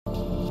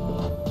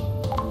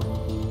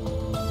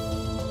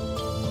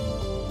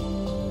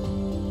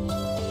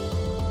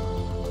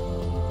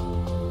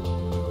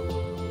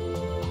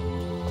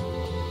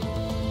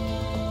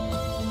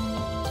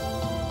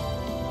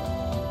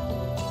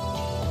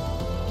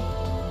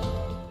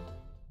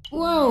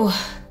Whoa,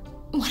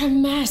 what a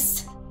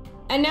mess.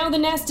 And now the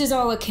nest is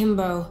all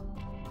akimbo.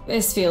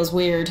 This feels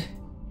weird.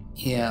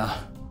 Yeah,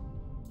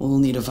 we'll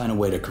need to find a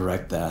way to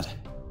correct that.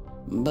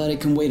 But it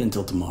can wait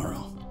until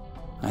tomorrow.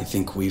 I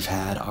think we've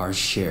had our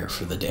share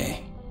for the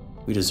day.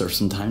 We deserve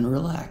some time to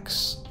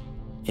relax.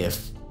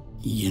 If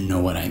you know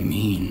what I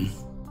mean.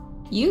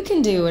 You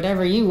can do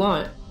whatever you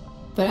want,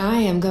 but I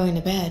am going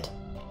to bed.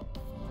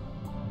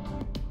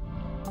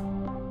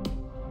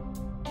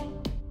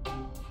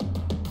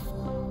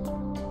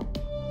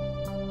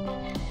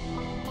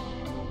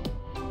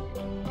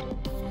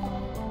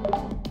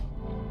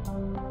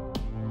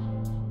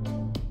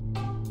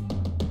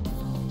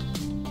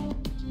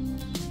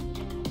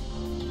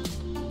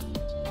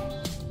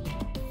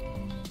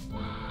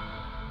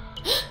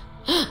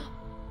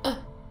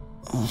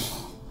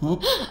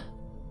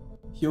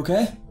 You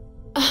okay?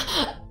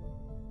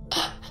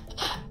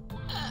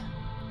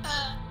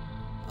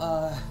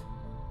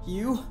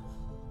 You?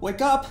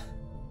 Wake up!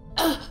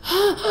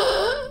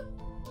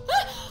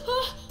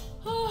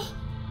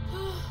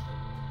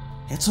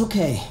 It's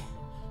okay.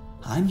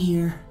 I'm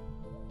here.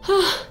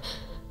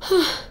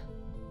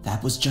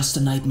 That was just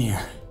a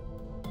nightmare.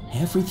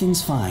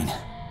 Everything's fine.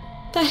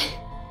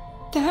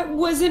 That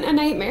wasn't a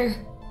nightmare.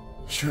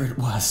 Sure it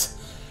was.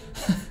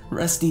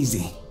 Rest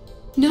easy.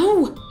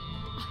 No!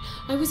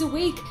 I was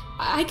awake.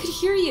 I could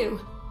hear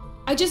you.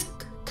 I just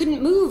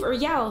couldn't move or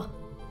yell.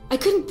 I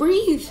couldn't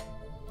breathe.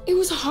 It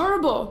was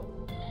horrible.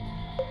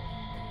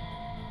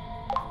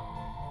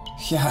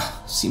 Yeah,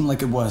 seemed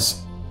like it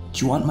was.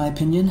 Do you want my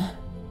opinion?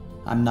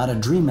 I'm not a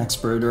dream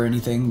expert or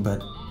anything,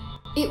 but...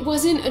 It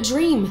wasn't a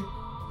dream.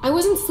 I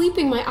wasn't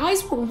sleeping. My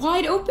eyes were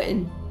wide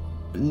open.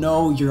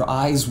 No, your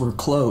eyes were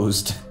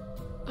closed.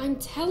 I'm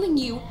telling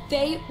you,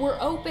 they were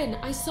open.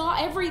 I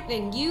saw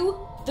everything. You,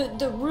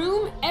 the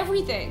room,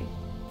 everything.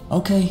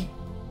 Okay.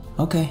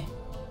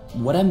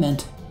 What I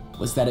meant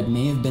was that it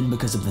may have been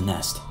because of the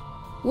nest.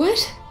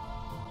 What?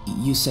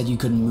 You said you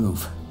couldn't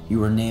move. You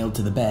were nailed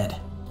to the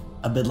bed.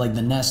 A bit like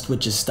the nest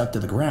which is stuck to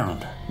the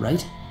ground,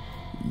 right?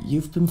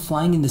 You've been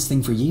flying in this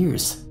thing for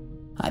years.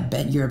 I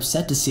bet you're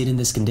upset to see it in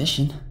this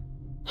condition.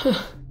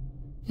 Huh.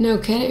 No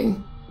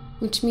kidding.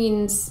 Which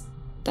means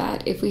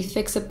that if we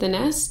fix up the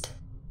nest,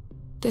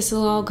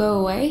 this'll all go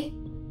away?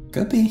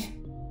 Could be.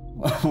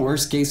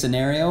 Worst case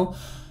scenario,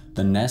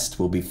 the nest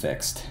will be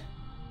fixed.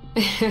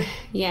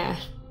 Yeah.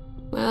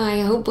 Well,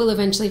 I hope we'll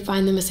eventually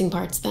find the missing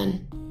parts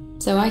then,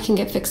 so I can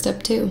get fixed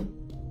up too.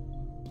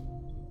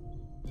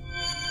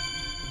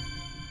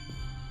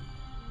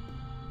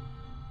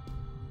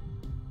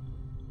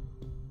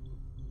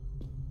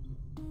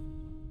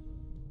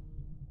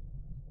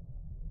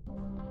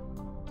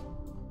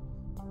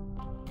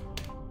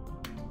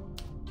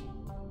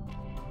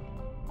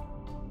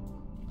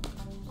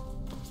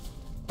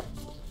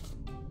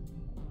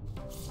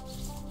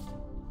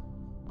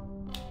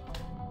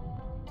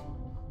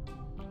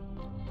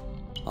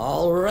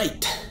 All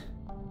right.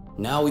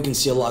 Now we can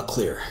see a lot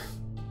clearer.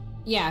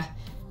 Yeah,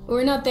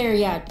 we're not there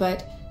yet,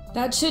 but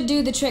that should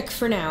do the trick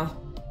for now.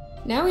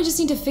 Now we just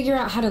need to figure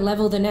out how to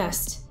level the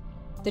nest.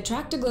 The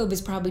Tractoglobe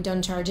is probably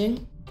done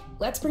charging.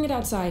 Let's bring it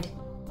outside.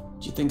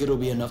 Do you think it'll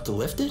be enough to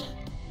lift it?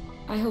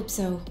 I hope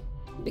so,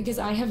 because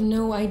I have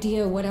no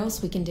idea what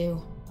else we can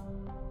do.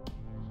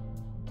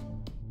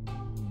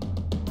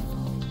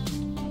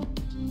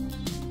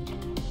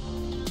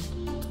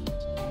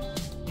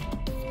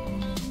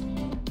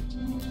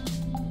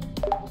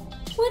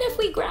 What if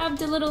we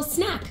grabbed a little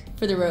snack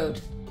for the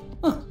road?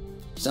 Huh,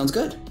 sounds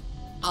good.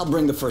 I'll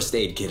bring the first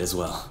aid kit as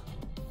well,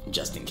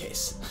 just in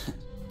case.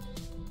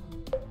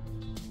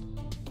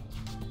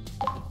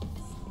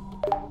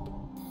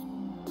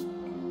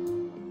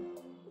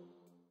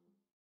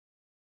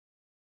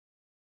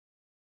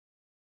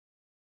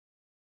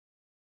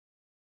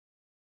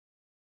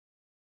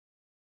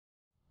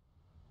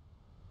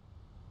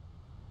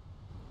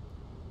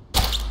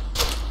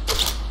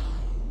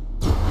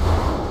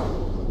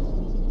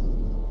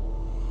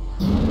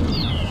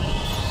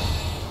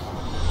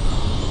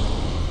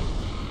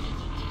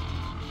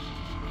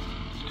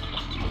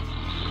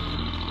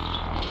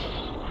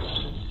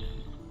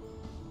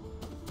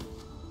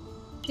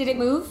 Did it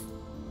move?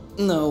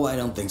 No, I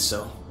don't think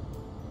so.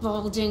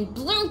 Bulging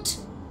bloat!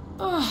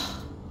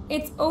 Oh,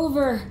 it's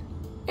over.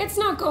 It's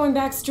not going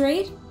back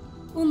straight.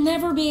 We'll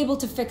never be able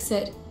to fix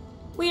it.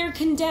 We are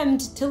condemned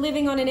to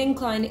living on an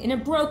incline in a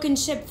broken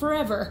ship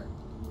forever,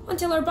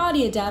 until our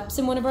body adapts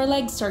and one of our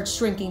legs starts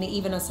shrinking to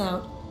even us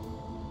out.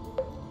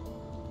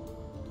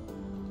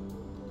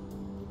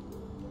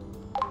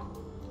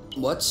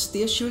 What's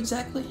the issue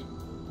exactly?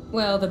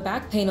 Well, the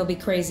back pain will be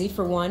crazy,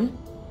 for one.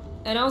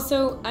 And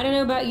also, I don't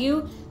know about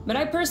you, but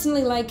I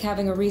personally like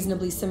having a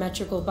reasonably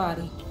symmetrical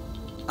body.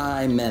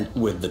 I meant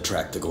with the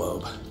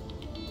Tractoglobe.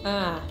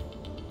 Ah,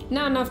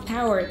 not enough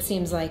power, it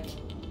seems like.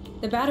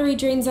 The battery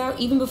drains out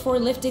even before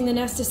lifting the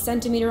nest a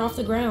centimeter off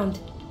the ground.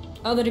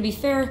 Although to be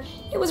fair,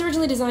 it was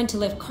originally designed to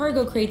lift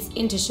cargo crates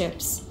into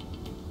ships,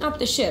 not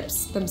the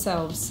ships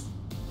themselves.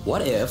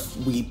 What if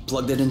we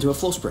plugged it into a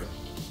flow spring?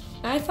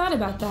 I thought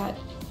about that,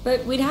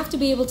 but we'd have to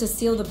be able to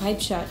seal the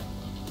pipe shut.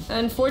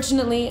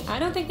 Unfortunately, I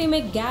don't think they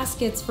make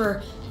gaskets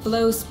for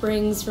flow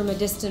springs from a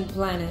distant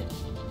planet.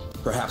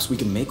 Perhaps we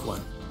can make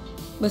one.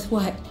 With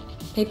what?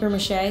 Paper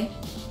mache?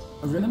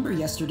 Remember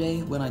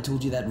yesterday when I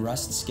told you that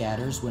rust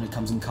scatters when it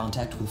comes in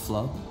contact with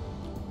flow?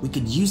 We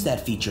could use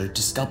that feature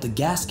to sculpt a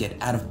gasket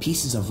out of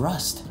pieces of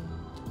rust.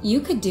 You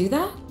could do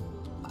that?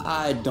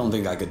 I don't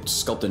think I could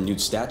sculpt a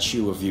nude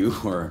statue of you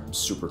or a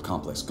super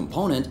complex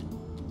component,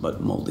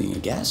 but molding a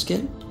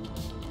gasket?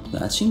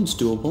 That seems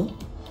doable.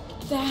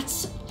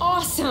 That's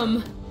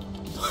awesome!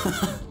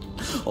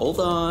 Hold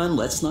on,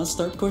 let's not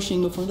start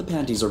pushing before the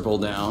panties are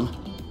pulled down.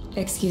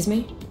 Excuse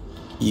me?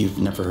 You've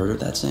never heard of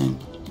that saying?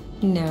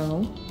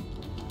 No.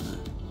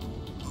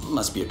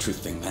 Must be a truth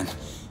thing then.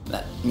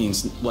 That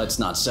means let's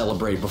not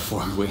celebrate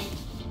before we...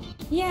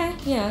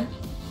 Yeah,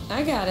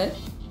 I got it.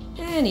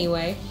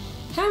 Anyway,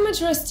 how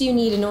much rust do you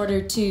need in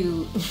order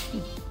to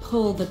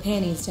pull the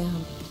panties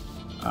down?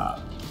 I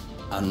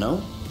don't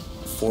know.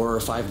 4 or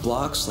 5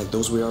 blocks like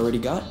those we already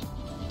got?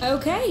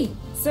 Okay,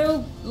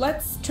 so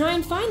let's try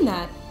and find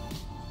that.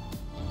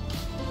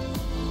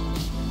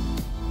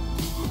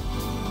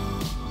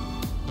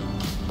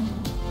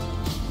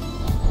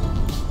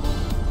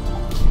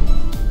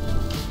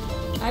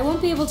 I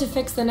won't be able to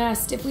fix the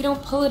nest if we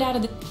don't pull it out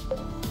of the...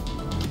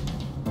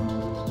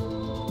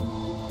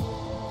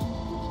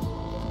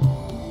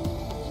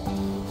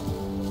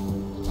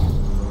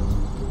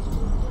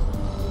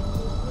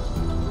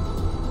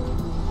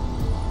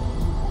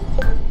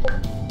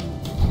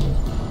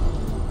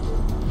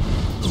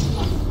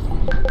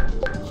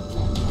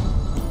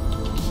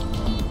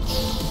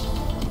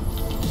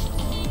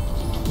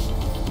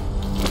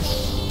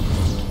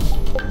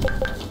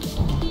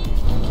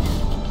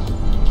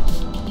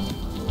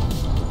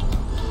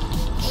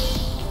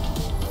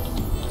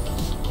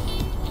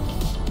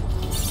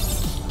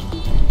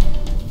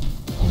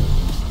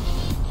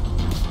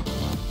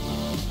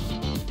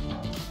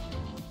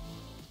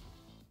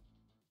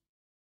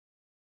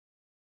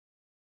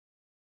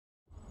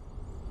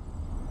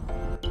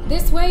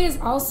 This way is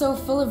also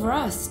full of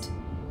rust.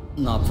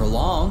 Not for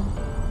long.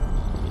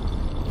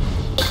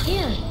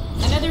 Here,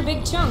 another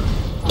big chunk.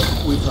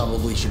 We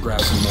probably should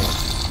grab some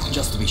more,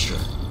 just to be sure.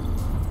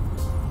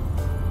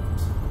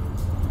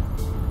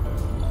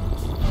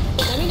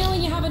 Let me know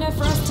when you have enough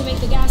rust to make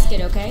the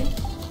gasket, okay?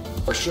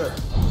 For sure.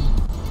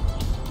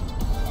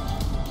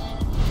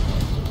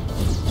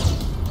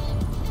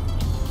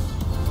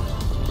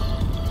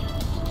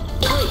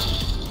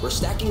 Great! We're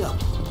stacking up.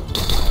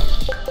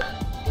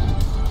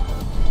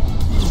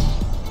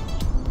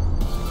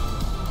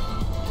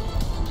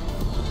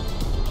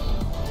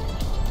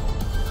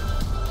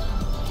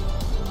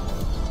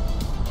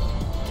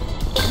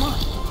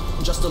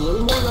 Just a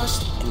little more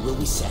rust, and we'll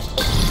be set.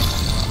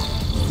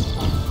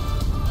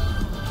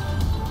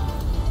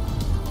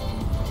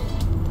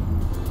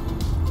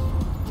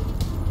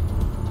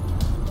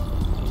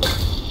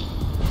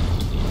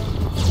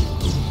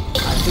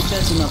 I think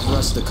that's enough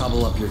rust to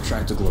cobble up your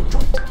tractor-globe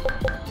joint.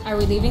 Are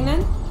we leaving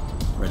then?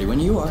 Ready when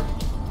you are.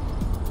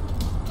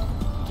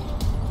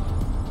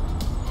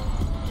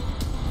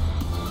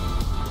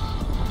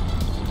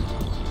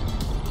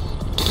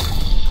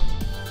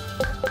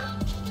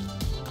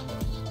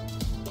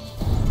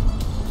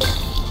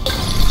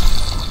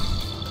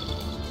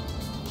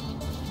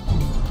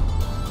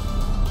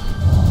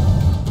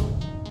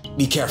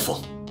 Be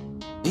careful.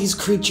 These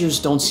creatures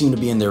don't seem to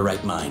be in their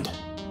right mind.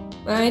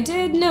 I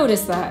did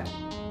notice that.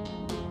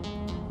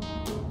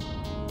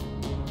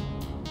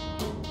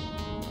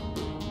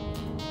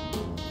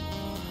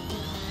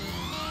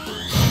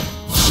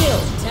 Chill!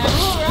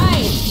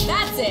 Alright,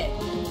 that's it!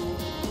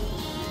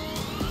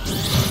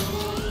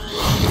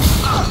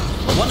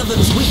 One of them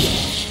is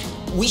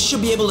weakened. We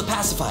should be able to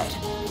pacify it.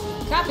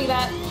 Copy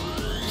that.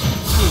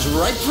 He's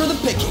ripe for the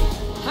picking.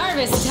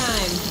 Harvest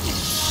time!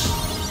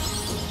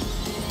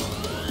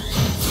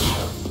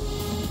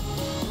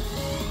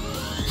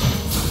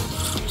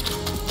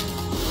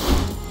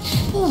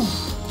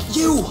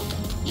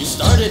 You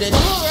started it.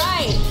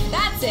 Alright,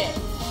 that's it!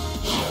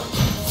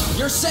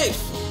 You're safe.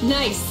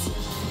 Nice.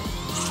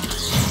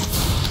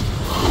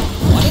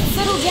 It's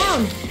settled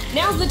down.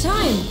 Now's the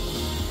time.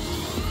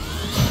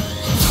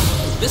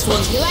 This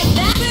one's... You like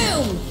that?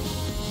 Boom!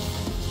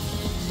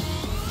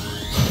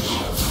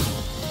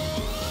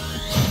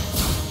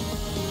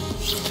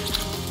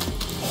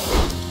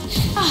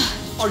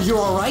 Are you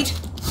alright?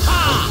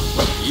 Ha!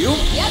 You?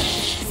 Yep,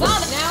 saw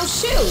that. Now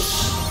shoot!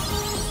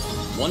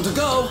 One to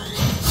go.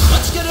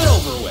 Let's get it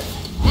over with.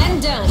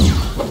 And done.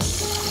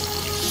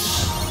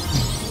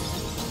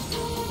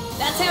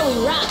 That's how we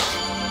rock.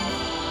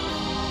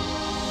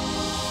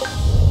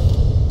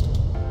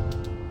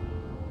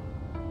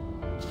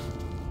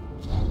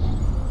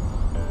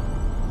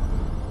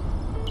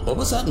 What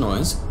was that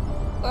noise?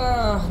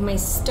 Oh, my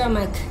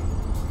stomach.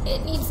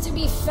 It needs to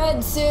be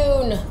fed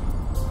soon.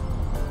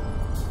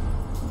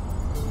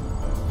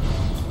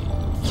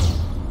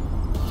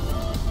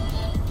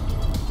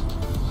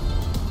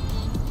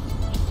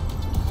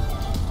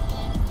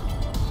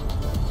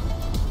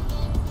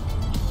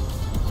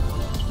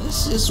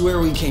 This is where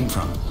we came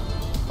from.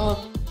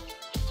 Oh.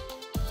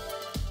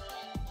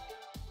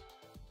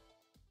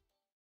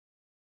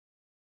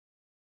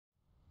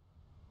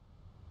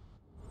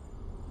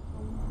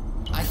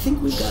 I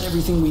think we've got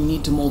everything we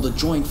need to mold a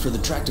joint for the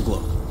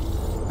Tractoglobe.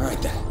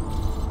 Alright then.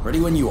 Ready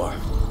when you are.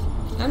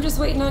 I'm just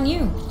waiting on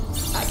you.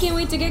 I can't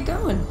wait to get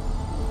going.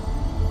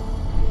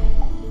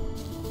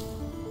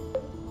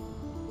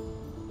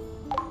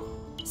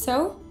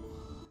 So?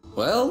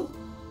 Well,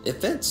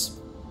 it fits.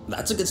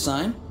 That's a good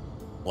sign.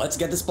 Let's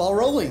get this ball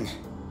rolling.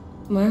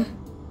 What?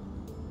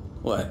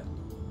 What?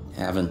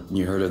 Haven't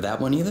you heard of that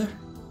one either?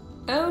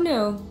 Oh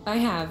no, I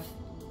have.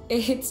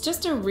 It's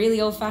just a really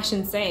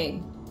old-fashioned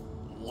saying.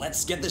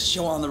 Let's get this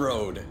show on the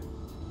road.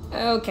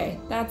 Okay,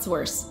 that's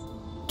worse.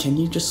 Can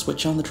you just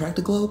switch on the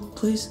Tractoglobe,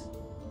 please?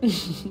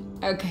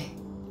 Okay.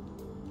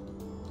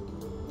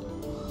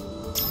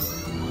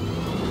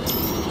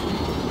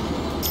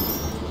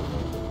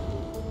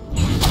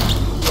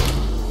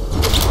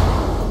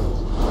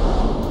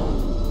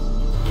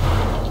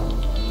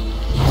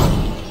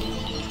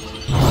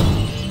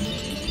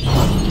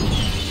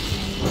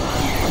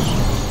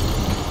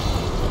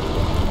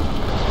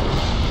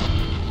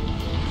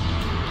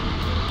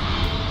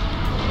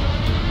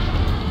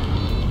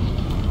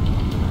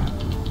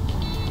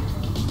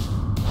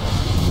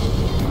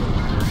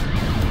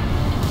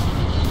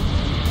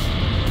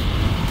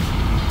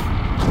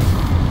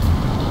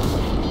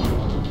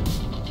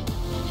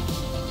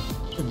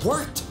 It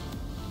worked!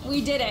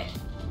 We did it!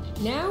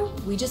 Now,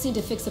 we just need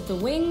to fix up the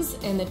wings,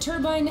 and the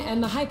turbine,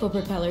 and the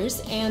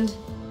hypopropellers, and...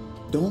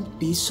 Don't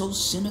be so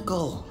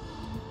cynical.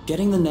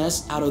 Getting the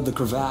nest out of the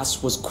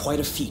crevasse was quite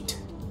a feat.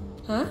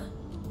 Huh?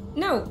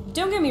 No,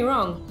 don't get me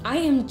wrong. I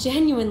am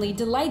genuinely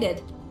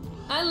delighted.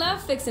 I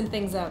love fixing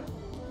things up.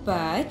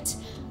 But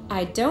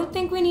I don't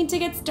think we need to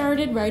get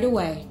started right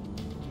away.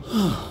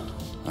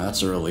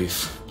 That's a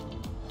relief.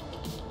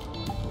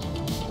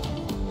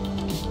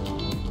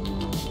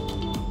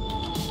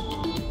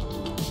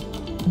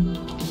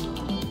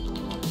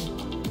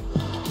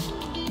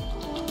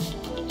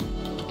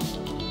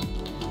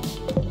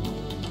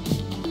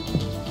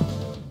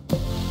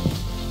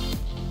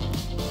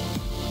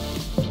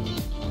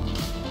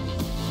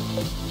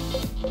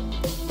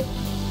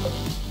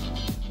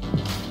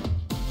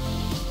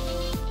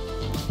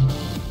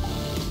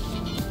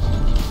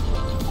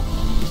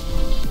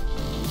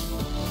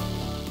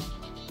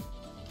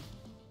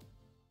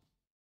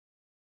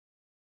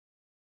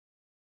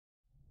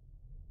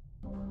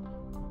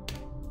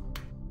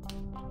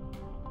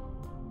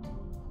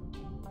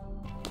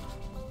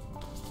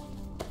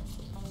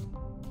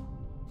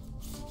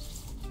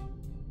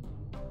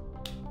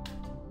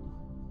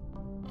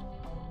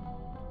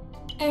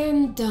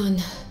 And done.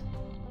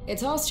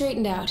 It's all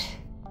straightened out.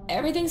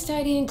 Everything's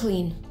tidy and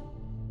clean.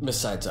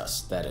 Besides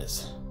us, that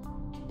is.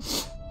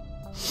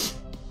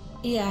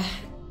 Yeah,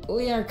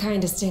 we are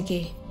kinda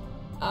stinky.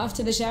 Off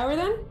to the shower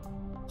then?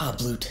 Ah,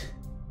 Bloot.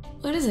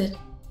 What is it?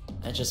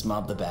 I just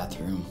mobbed the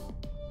bathroom.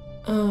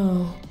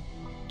 Oh.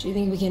 Do you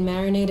think we can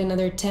marinate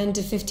another 10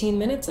 to 15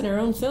 minutes in our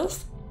own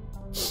filth?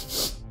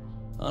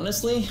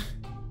 Honestly,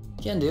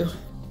 can do.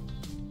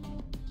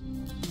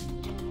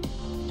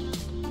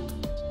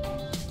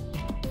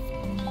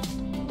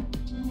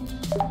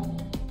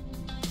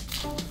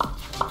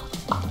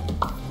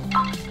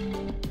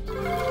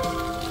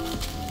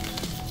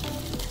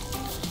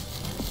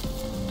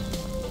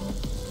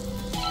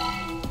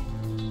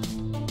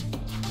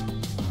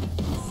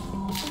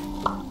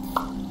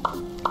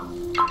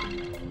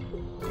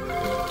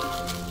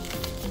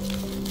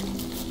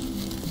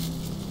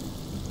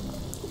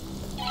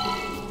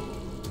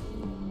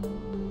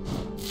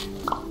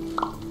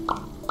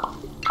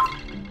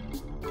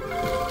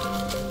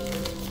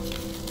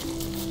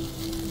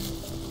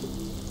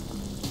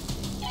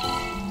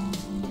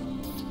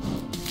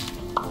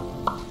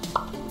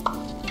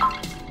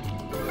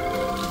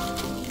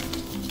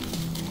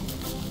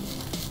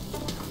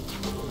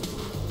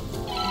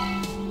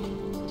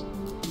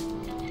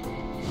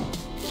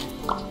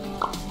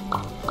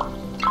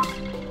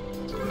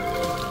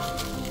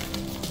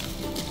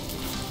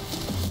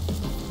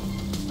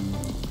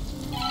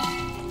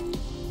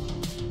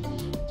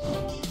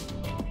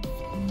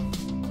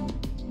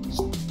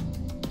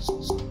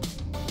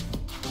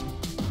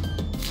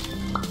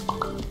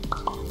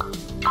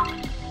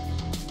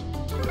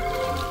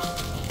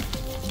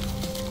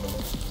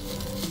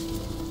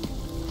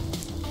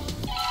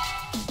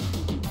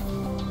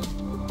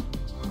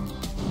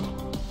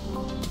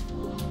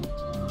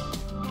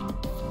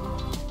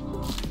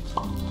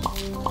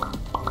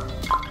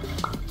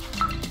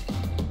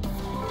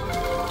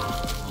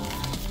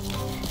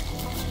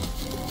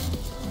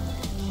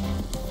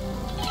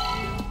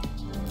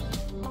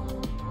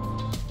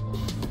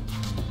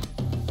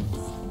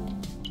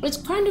 It's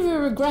kind of a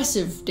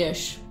regressive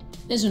dish,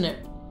 isn't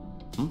it?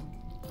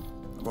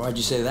 Why'd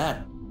you say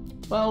that?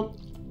 Well,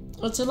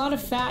 it's a lot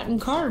of fat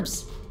and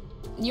carbs.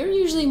 You're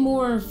usually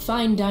more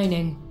fine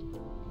dining.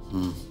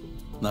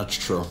 That's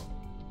true.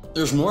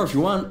 There's more if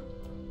you want.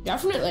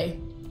 Definitely.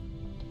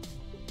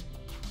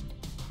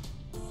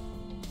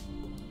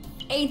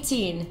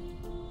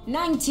 18,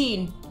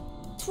 19,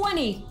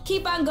 20.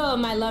 Keep on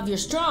going, my love, you're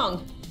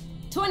strong.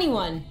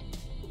 21,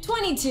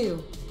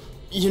 22.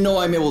 You know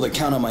I'm able to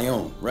count on my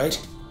own, right?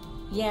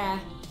 Yeah,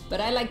 but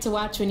I like to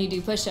watch when you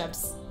do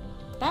push-ups.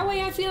 That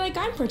way I feel like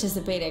I'm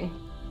participating.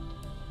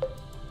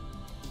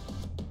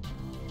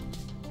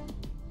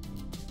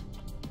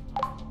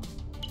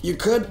 You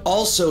could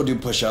also do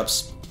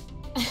push-ups.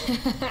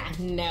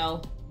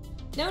 No.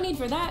 No need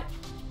for that.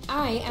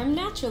 I am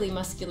naturally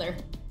muscular.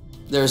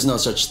 There's no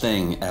such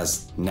thing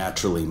as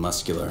naturally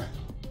muscular.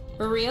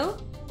 For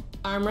real?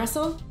 Arm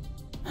wrestle?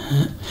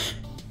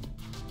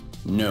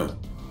 No.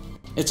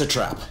 It's a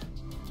trap.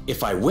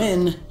 If I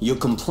win, you'll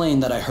complain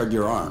that I hurt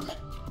your arm.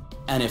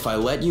 And if I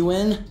let you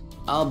in,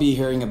 I'll be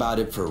hearing about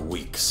it for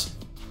weeks.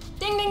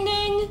 Ding ding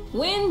ding!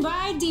 Win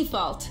by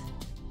default.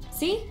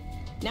 See?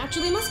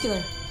 Naturally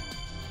muscular.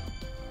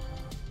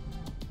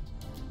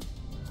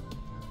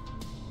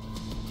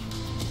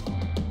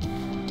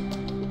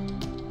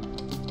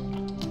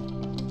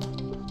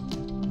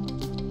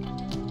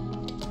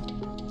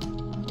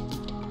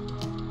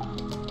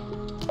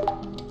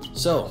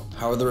 So,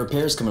 how are the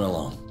repairs coming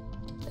along?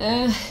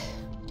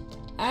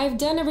 I've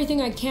done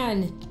everything I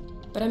can,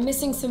 but I'm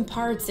missing some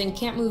parts and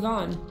can't move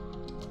on.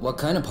 What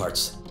kind of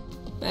parts?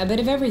 A bit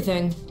of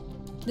everything.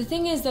 The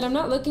thing is that I'm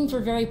not looking for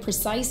very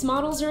precise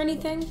models or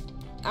anything.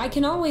 I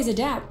can always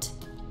adapt,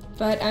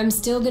 but I'm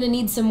still gonna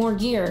need some more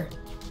gear.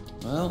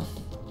 Well,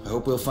 I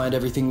hope we'll find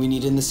everything we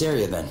need in this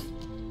area then.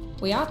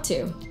 We ought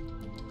to.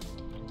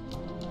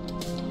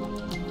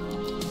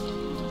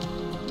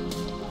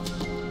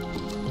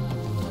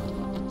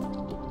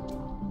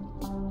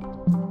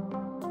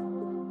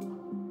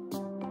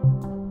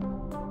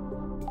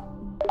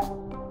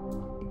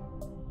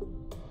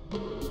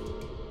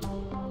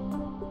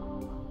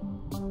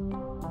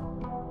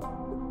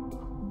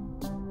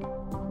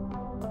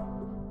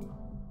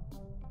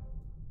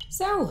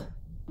 So,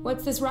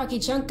 what's this rocky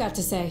chunk got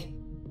to say?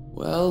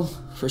 Well,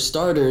 for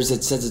starters,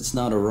 it says it's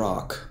not a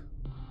rock.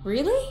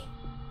 Really?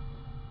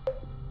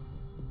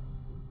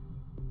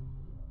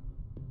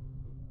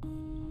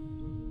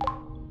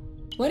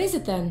 What is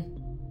it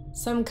then?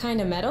 Some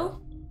kind of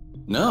metal?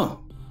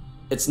 No,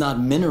 it's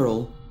not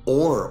mineral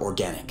or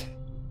organic.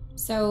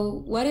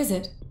 So, what is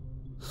it?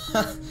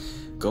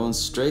 Going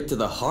straight to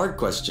the hard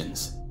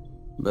questions.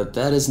 But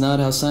that is not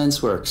how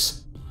science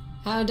works.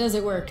 How does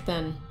it work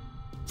then?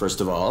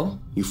 First of all,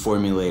 you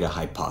formulate a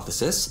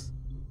hypothesis.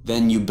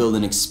 Then you build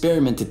an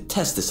experiment to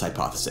test this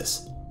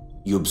hypothesis.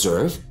 You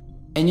observe,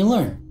 and you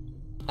learn.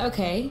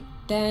 Okay,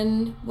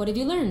 then what have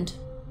you learned?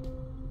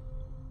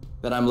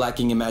 That I'm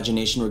lacking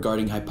imagination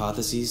regarding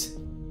hypotheses?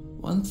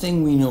 One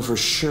thing we know for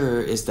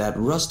sure is that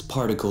rust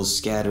particles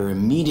scatter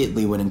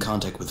immediately when in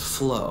contact with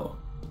flow.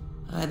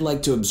 I'd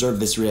like to observe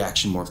this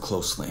reaction more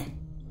closely.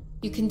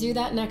 You can do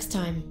that next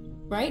time.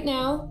 Right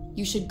now,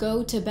 you should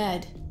go to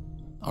bed.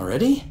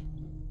 Already?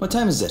 What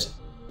time is it?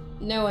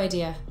 No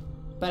idea,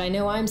 but I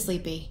know I'm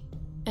sleepy,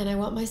 and I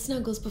want my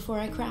snuggles before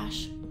I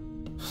crash.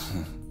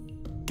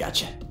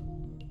 Gotcha.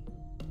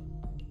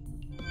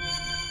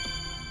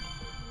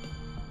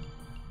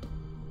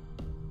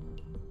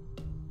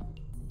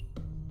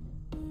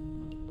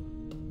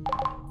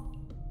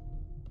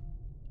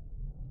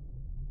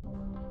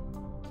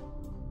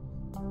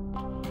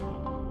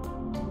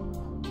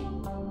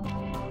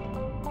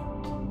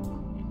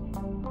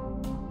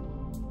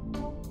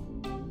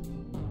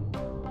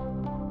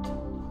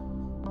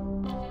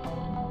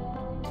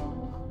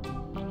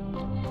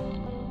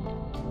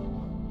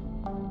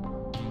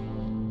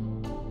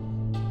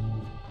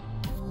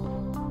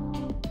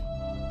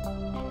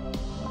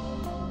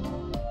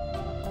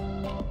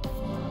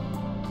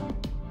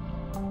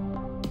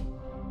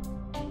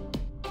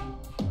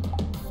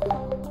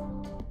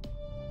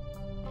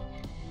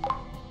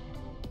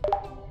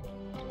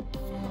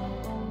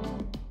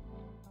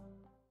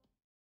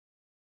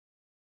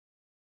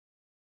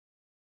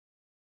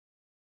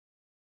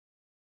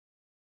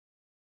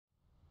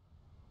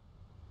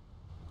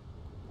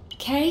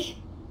 Kay,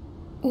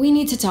 we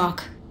need to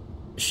talk.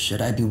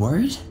 Should I be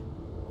worried?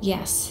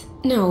 Yes.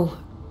 No.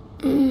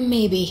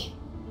 Maybe.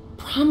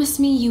 Promise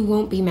me you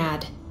won't be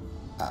mad.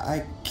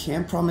 I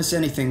can't promise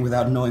anything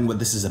without knowing what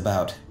this is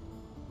about.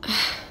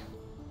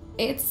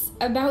 It's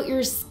about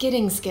your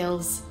skidding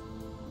skills.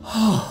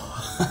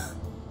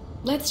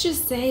 Let's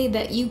just say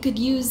that you could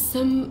use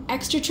some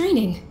extra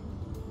training.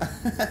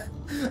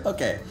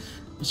 Okay,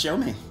 show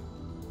me.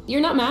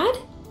 You're not mad?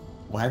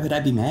 Why would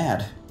I be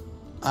mad?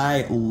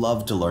 I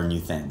love to learn new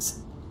things.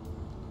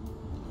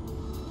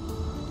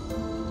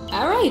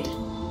 All right,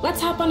 let's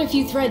hop on a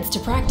few threads to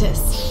practice.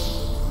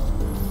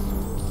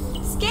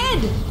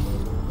 Skid!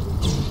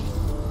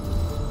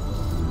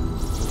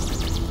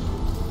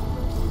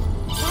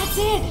 That's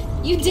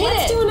it! You did it!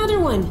 Let's do another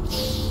one.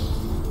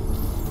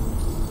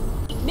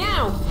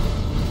 Now!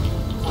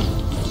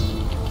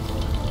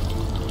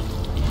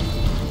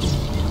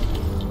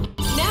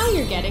 Now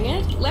you're getting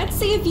it. Let's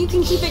see if you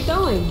can keep it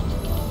going.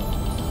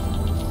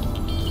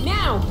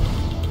 Now!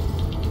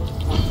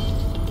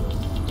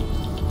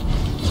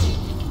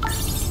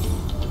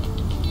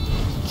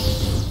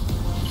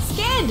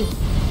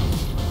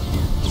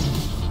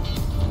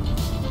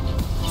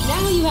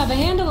 have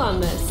a handle on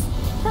this.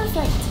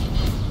 Perfect.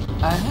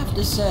 I have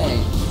to say,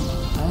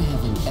 I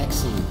have an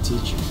excellent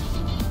teacher.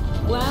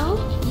 Well,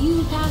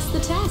 you passed the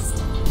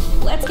test.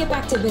 Let's get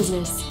back to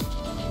business.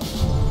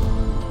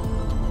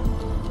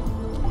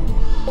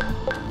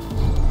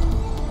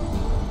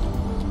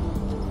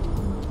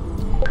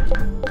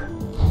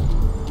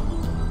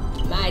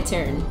 My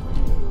turn.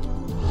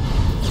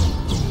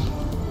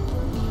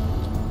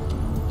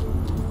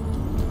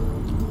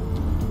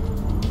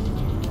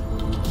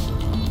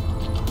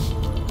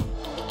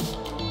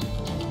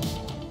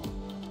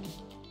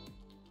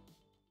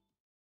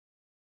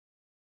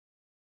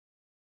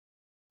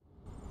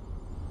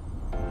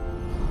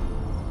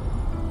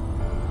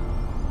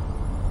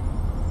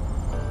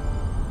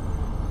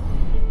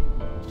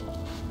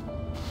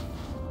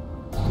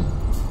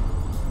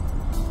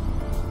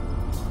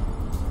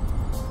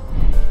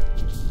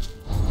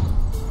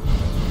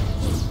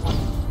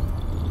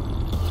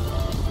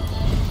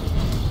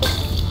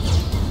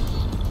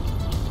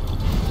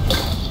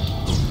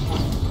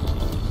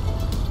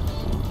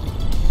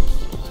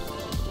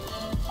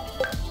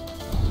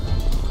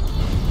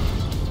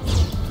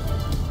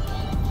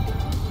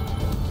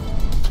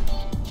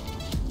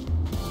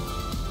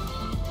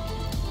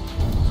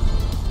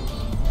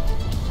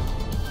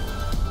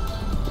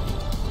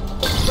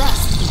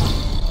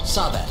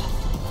 Saw that.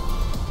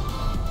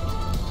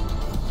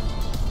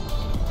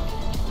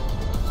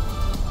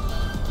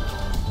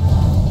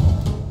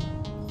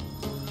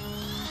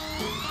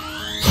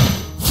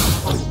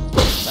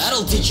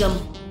 That'll teach him.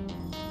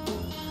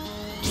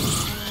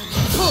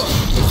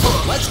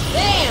 Let's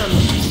bam!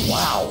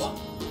 Wow.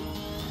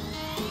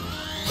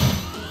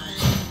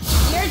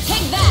 Here,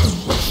 take that!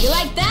 You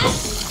like that?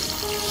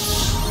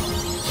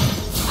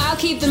 I'll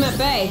keep them at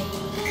bay.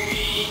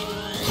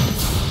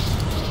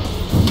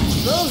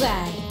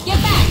 Bullseye! Get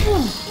back!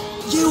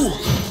 You!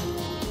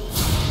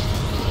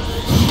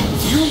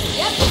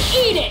 Yep,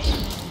 eat it!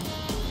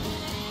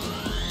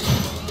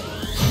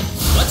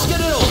 Let's get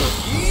it over.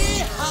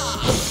 Yeehaw!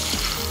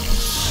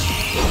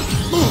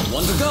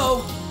 One to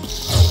go.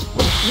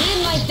 You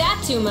didn't like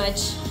that too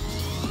much.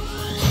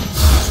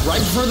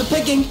 Right for the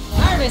picking.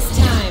 Harvest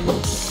time!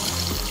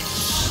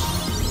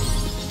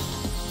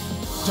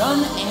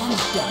 Done and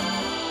done.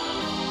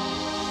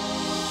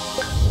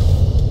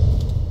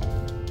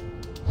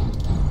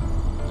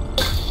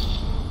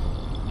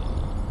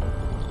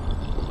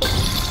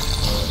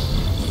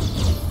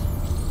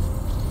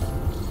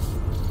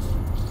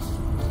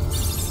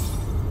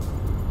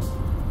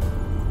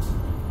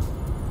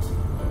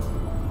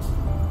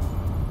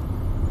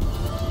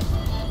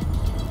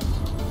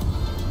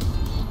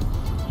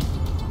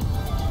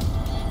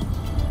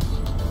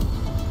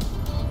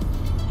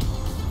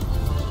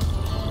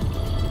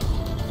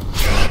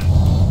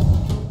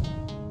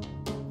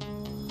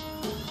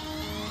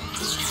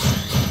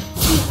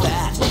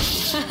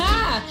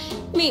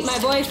 Meet my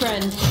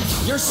boyfriend.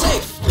 You're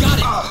safe. Got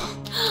it.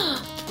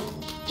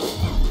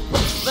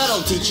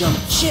 That'll teach him.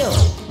 Chill.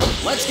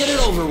 Let's get it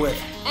over with.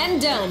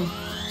 And done.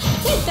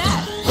 Take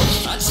that.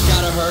 That's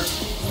gotta hurt.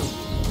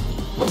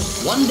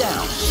 One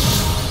down.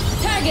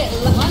 Target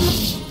one.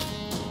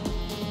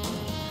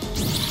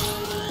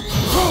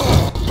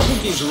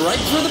 He's right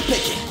for the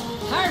picking.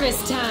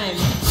 Harvest time.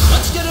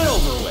 Let's get it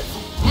over with.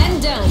 And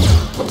done.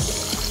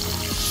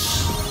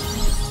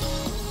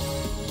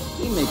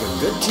 We make a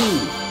good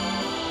team.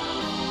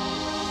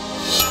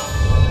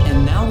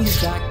 And now he's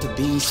back to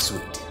being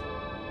sweet.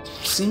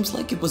 Seems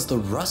like it was the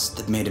rust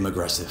that made him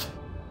aggressive.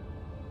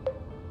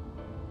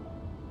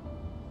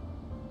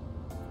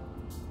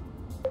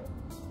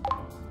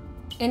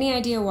 Any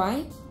idea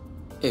why?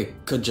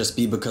 It could just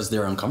be because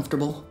they're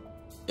uncomfortable.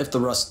 If the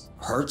rust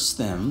hurts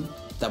them,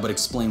 that would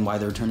explain why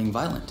they're turning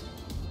violent.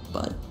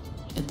 But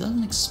it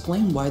doesn't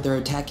explain why they're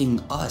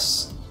attacking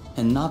us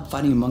and not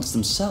fighting amongst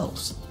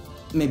themselves.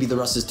 Maybe the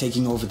rust is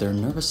taking over their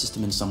nervous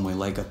system in some way,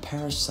 like a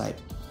parasite.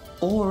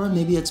 Or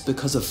maybe it's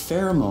because of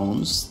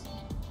pheromones.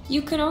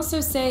 You can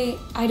also say,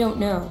 I don't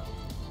know.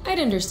 I'd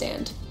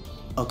understand.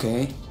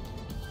 Okay,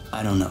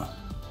 I don't know.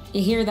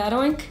 You hear that,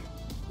 Oink?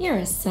 You're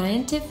a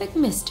scientific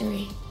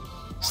mystery.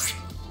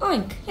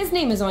 Oink. His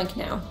name is Oink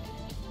now.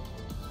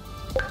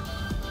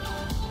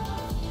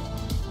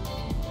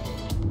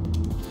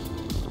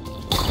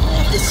 I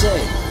have to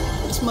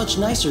say, it's much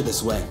nicer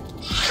this way.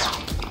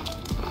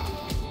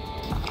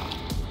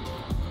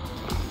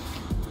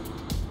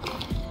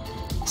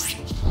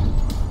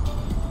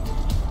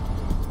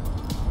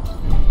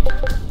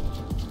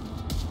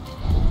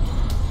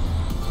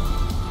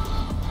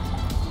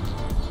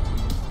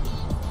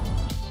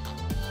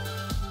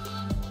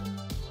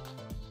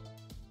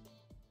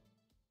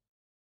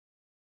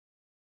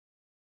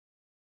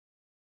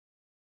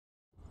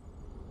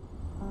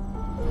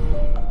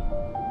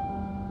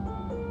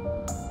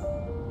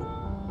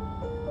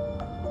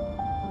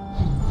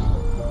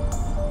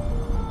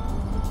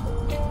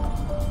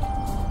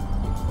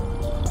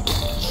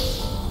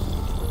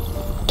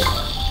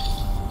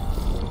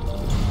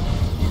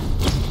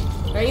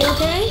 Are you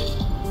okay?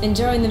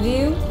 Enjoying the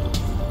view?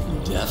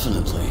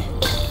 Definitely.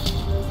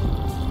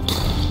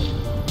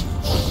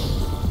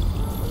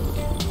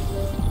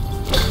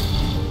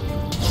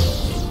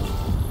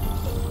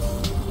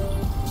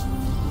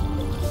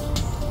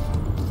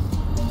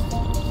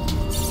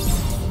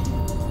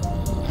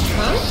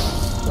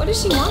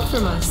 does she want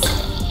from us?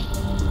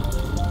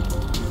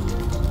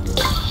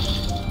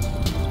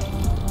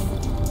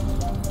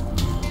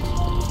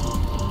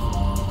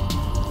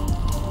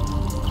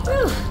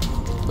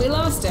 Whew, we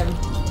lost him.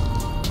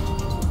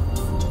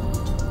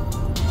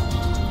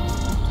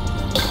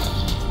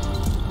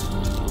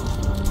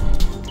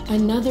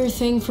 Another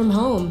thing from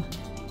home.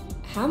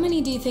 How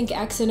many do you think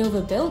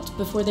Axonova built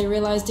before they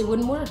realized it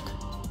wouldn't work?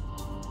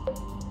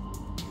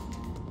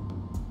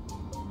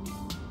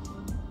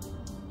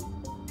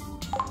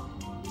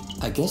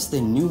 I guess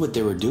they knew what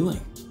they were doing.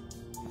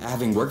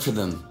 Having worked for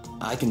them,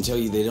 I can tell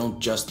you they don't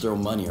just throw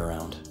money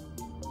around.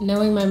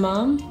 Knowing my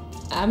mom,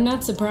 I'm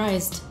not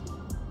surprised.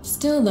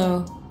 Still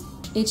though,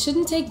 it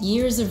shouldn't take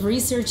years of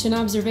research and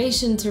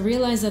observation to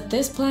realize that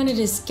this planet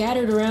is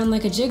scattered around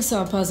like a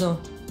jigsaw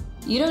puzzle.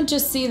 You don't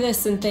just see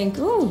this and think,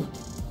 ooh,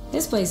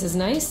 this place is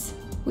nice.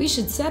 We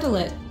should settle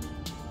it.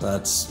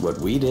 That's what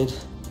we did.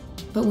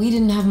 But we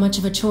didn't have much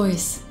of a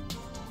choice.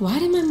 Why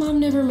did my mom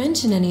never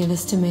mention any of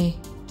this to me?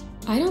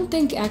 I don't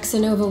think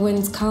Axonova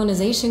wins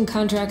colonization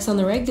contracts on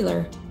the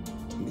regular.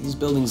 These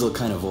buildings look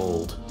kind of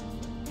old.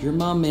 Your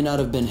mom may not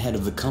have been head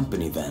of the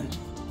company then.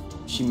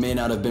 She may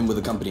not have been with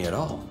the company at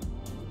all.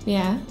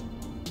 Yeah,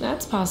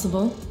 that's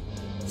possible.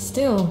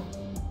 Still,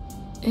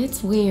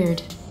 it's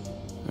weird.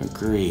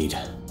 Agreed.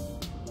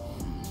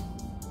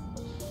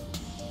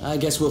 I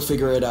guess we'll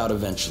figure it out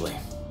eventually.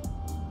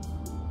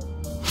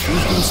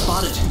 We've been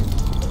spotted.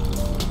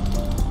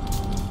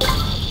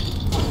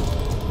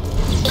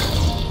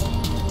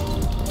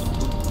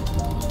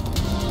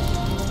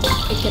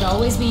 It could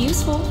always be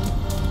useful.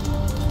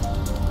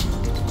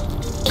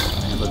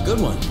 I have a good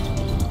one.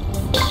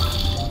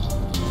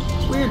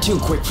 We're too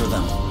quick for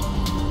them.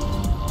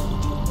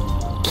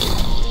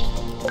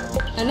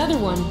 Another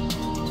one.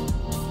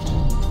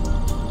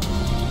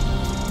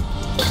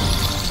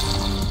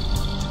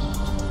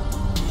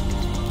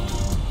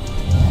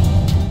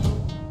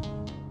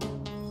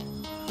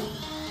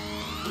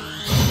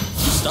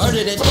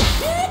 Started it.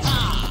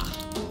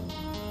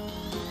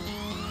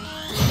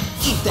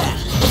 Eat that.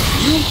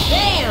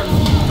 Bam!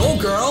 Go,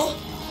 girl.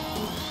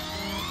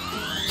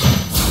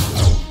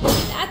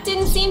 That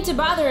didn't seem to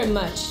bother him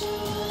much.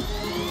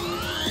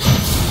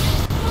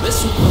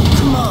 This one.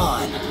 Come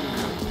on.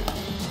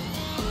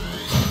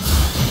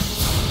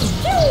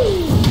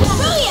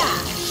 Booyah!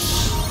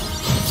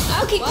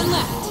 Okay, one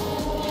left.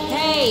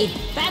 Hey,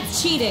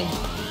 that's cheating.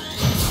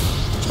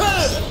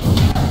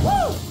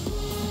 Woo!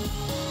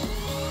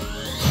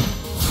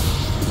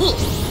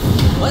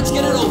 Let's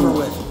get it over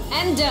with.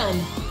 And done.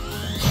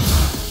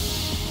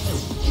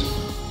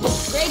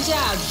 Great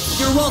job.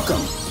 You're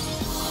welcome.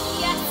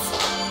 Yes.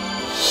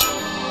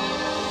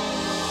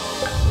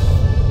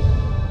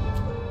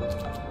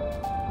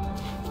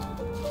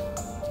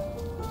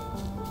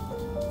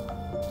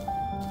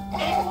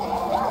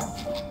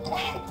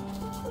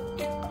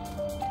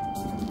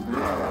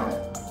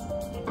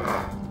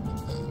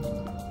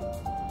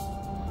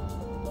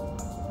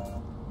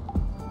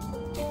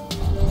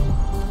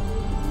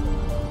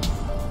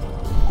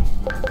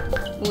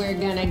 We're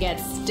gonna get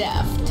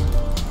stuffed.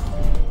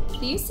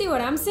 Do you see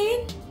what I'm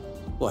seeing?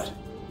 What?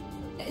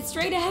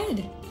 Straight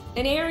ahead.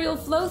 An aerial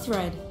flow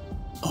thread.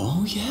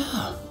 Oh,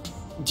 yeah.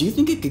 Do you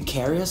think it could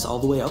carry us all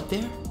the way up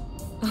there?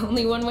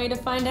 Only one way to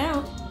find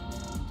out.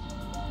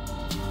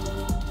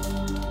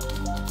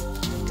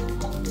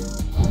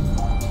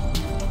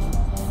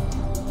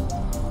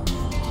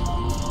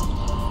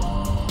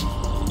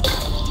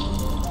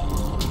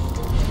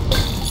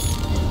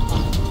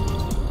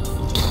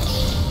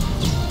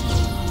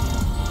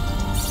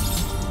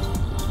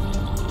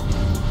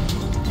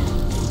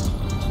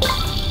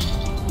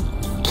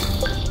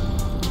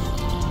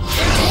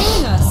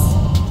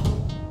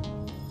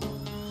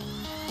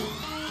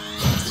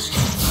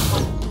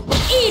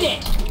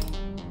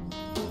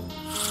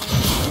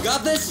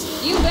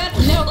 You bet.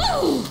 No.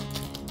 Woo!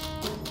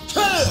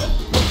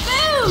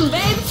 Boom,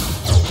 babe.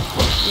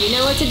 You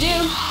know what to do.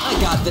 I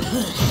got this.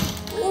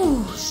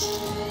 Ooh,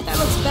 that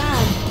looks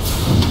bad.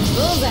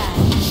 Bullseye.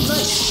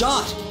 Nice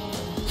shot.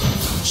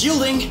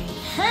 Shielding.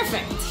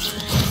 Perfect.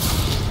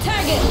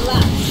 Target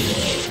locked.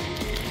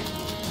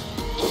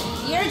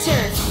 Your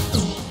turn.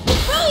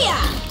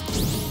 Booyah!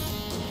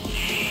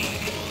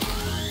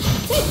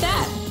 Take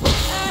that.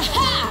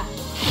 Aha!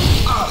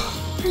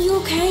 Are you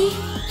okay?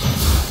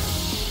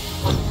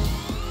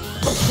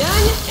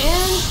 Done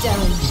and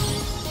done.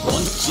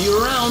 See you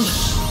around.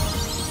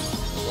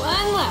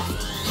 One left.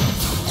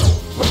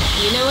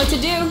 You know what to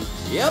do.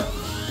 Yep.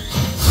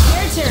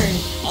 Your turn.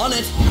 On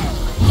it.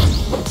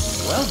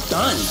 Well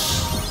done.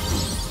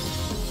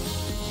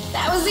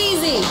 That was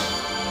easy.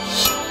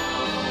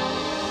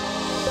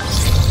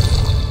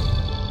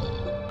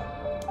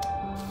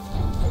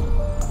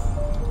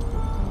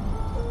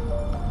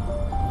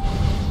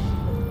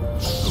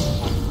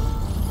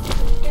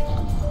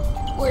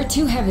 We're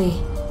too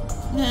heavy.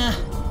 Nah,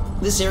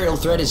 this aerial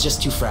thread is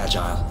just too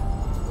fragile.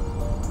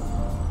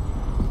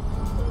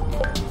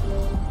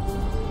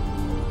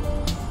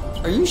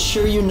 Are you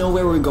sure you know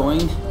where we're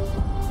going?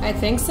 I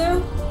think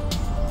so.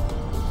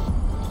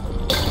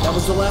 That That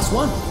was the last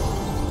one.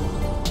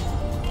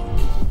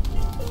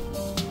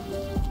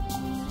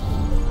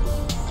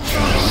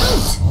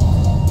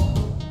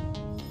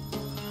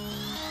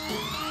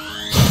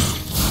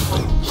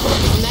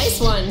 Nice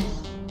one.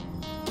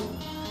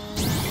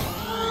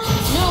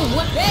 No,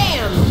 what?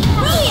 Bam!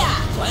 Booyah!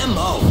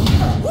 Flambo!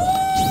 Woo!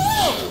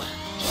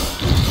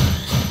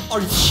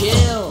 Or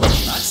chill.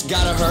 That's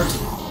gotta hurt.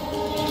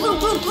 Bloot,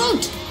 bloot,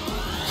 bloot!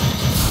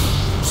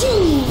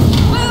 Choo!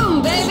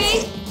 Boom,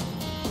 baby!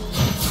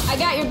 I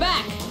got your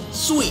back.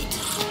 Sweet.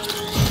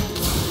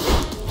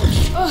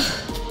 Ugh.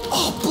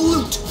 Oh,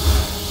 Bloot!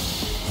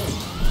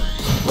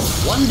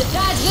 One day.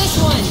 Dodge this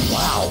one.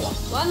 Wow.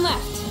 One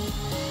left.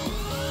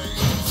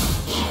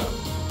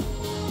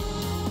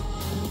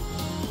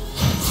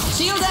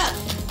 Shield up.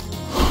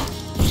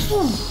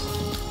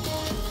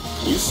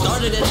 You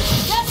started it.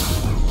 Yep.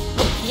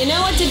 You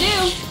know what to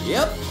do.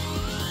 Yep.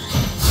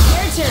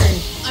 Your turn.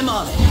 I'm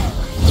on it.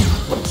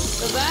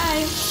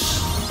 Bye-bye.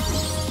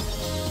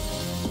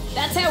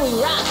 That's how we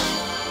rock.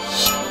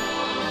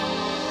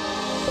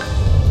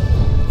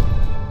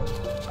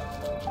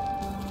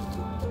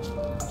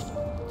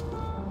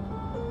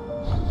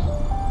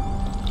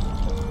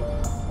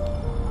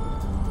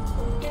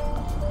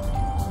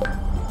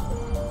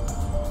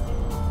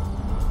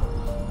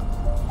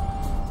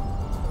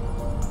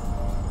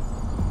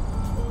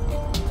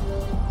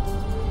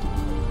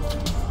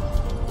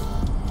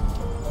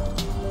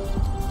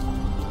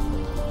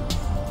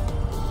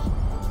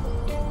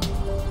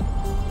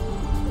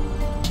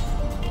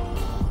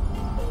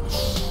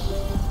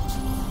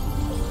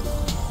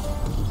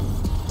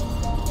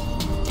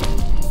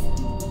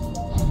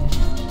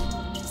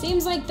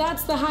 Seems like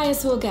that's the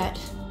highest we'll get.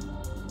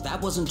 That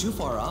wasn't too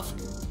far off.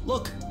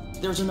 Look,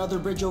 there's another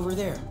bridge over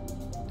there.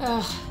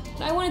 Ugh,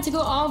 I wanted to go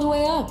all the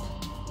way up.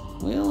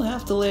 We'll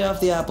have to lay off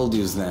the apple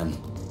juice then.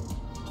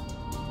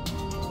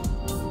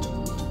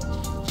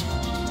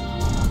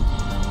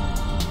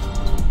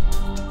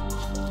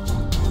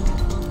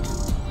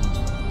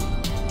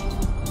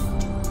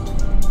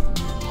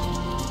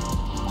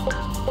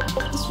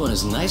 This one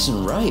is nice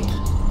and ripe.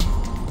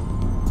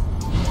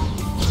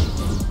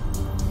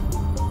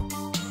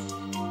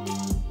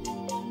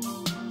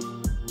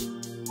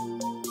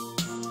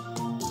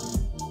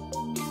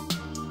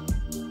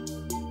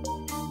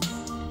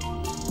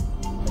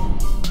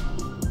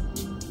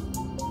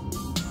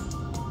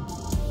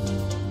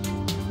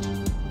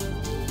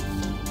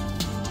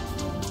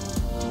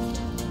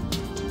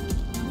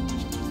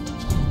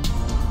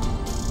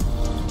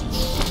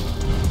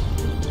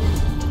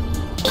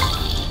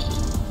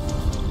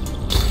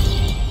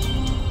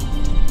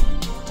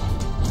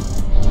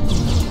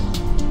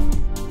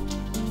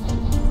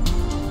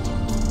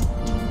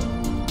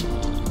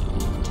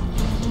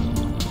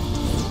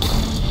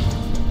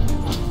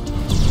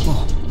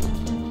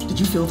 Did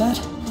you feel that?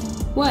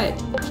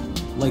 What?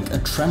 Like a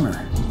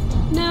tremor.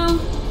 No,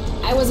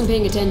 I wasn't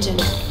paying attention.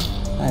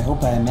 I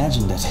hope I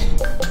imagined it.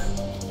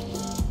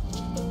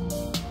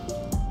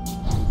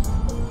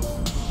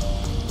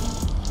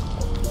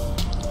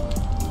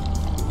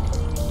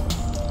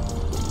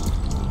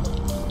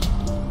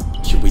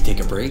 Should we take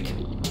a break?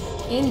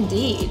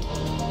 Indeed.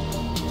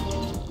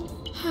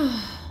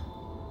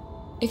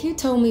 If you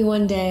told me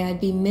one day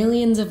I'd be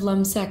millions of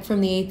lumsec from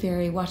the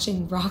apiary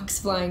watching rocks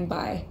flying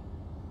by,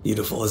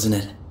 Beautiful, isn't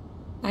it?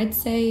 I'd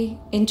say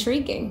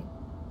intriguing.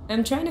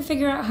 I'm trying to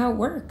figure out how it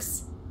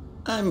works.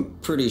 I'm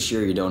pretty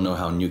sure you don't know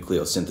how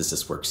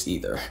nucleosynthesis works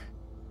either.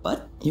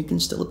 But you can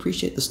still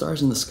appreciate the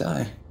stars in the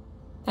sky.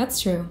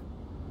 That's true.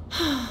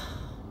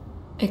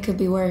 It could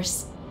be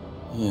worse.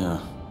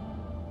 Yeah.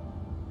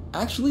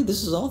 Actually,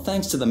 this is all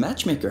thanks to the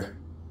matchmaker.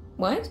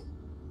 What?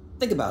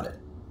 Think about it.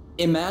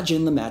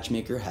 Imagine the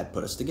matchmaker had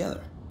put us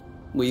together.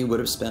 We would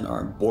have spent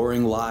our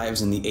boring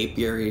lives in the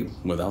apiary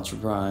without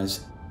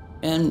surprise,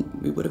 and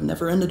we would have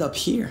never ended up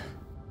here,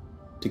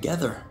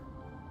 together,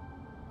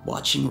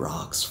 watching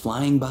rocks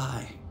flying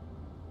by.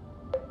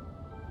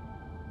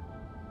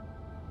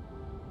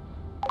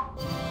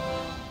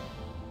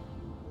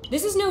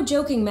 This is no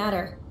joking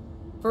matter.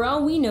 For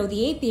all we know,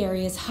 the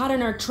apiary is hot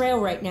on our trail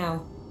right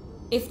now.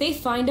 If they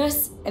find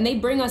us and they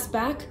bring us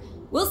back,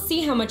 we'll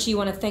see how much you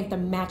want to thank the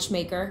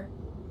matchmaker.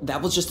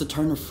 That was just a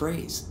turn of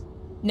phrase.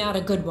 Not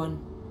a good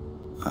one.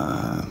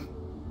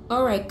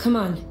 All right, come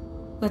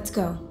on. Let's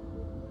go.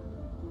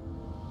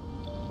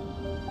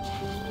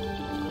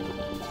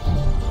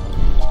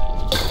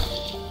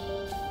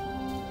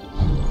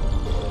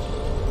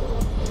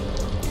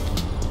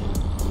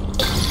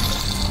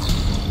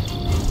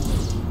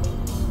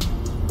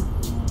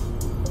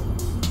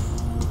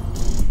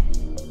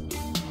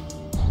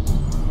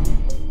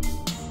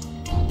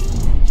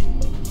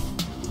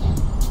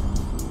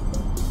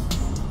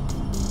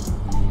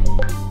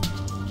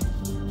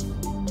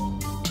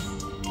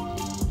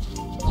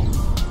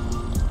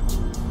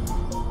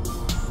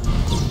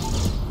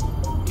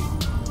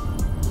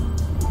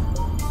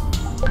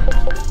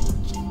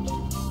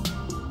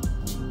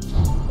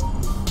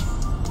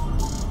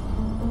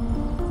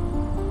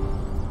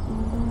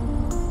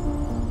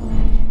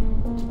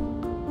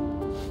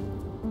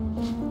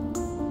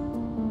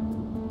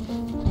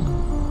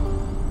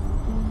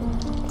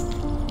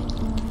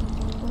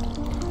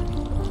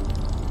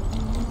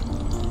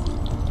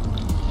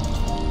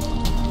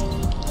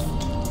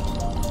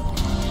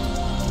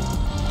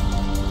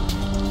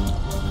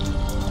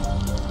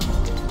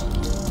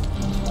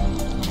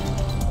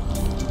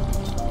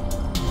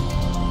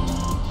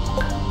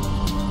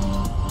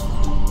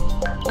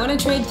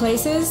 trade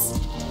places?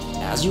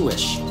 As you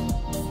wish.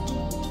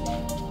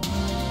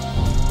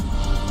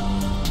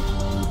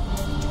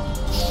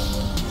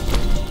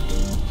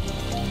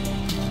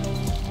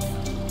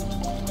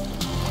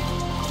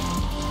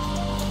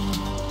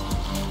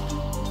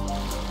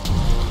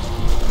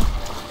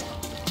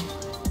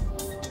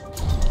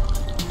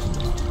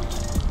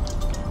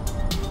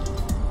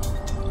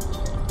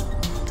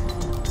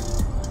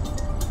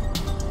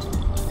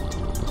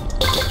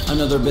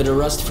 Another bit of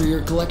rust for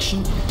your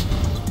collection?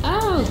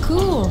 Oh,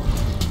 cool.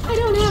 I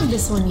don't have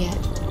this one yet.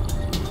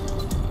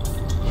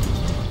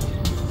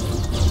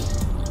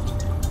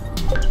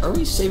 Are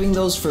we saving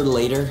those for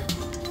later?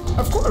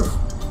 Of course.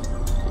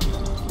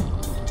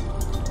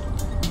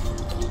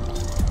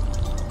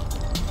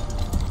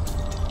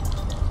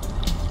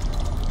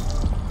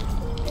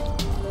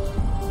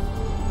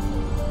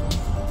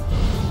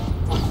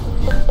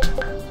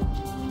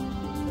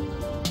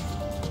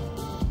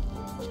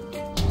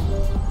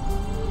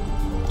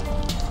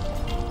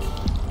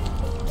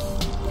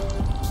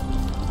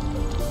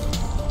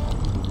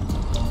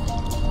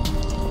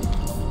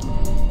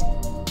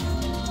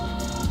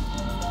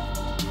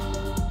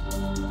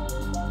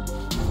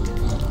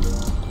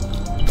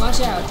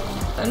 Watch out.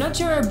 I'm not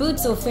sure our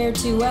boots will fare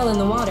too well in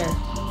the water.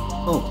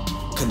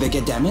 Oh, could they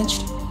get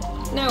damaged?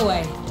 No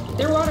way.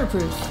 They're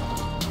waterproof.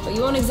 But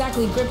you won't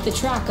exactly grip the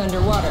track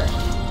underwater.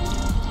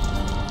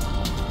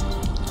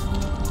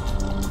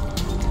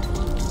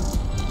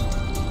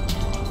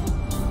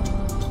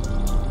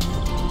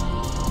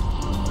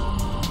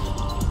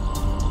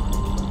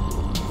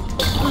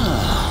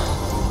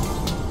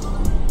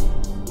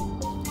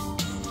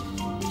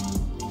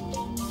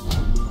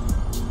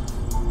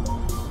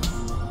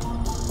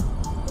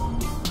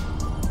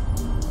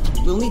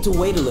 We'll need to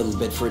wait a little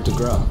bit for it to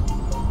grow.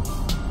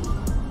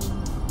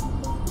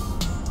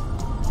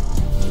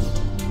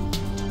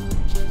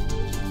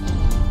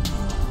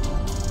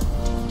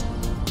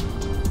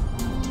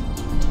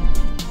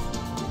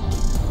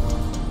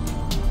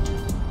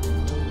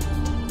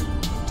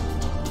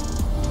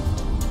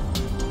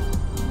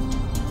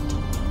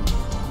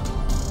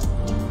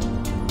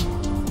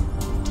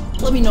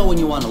 Let me know when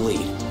you want to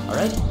lead,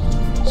 alright?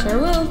 Sure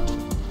will.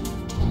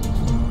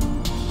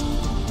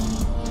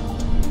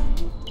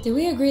 Do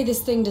we agree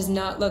this thing does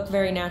not look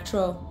very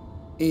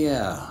natural?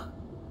 Yeah.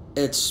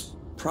 It's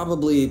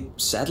probably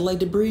satellite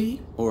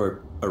debris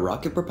or a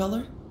rocket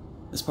propeller.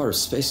 This part of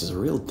space is a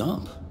real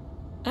dump.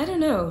 I don't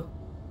know.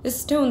 This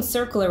stone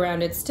circle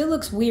around it still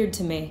looks weird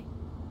to me.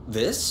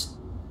 This?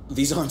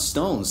 These aren't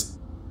stones.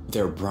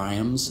 They're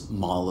Bryums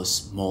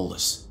Mollis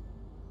Mollis.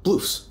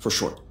 Bloofs, for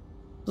short.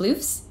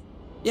 Bloofs?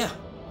 Yeah,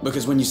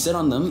 because when you sit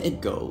on them,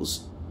 it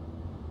goes.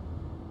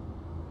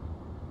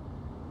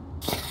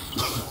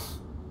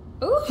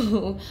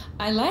 Ooh,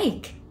 I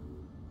like.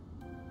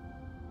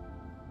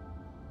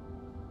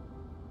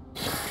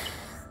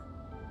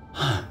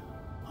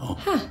 Oh.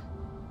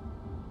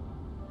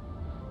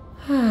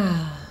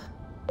 Huh.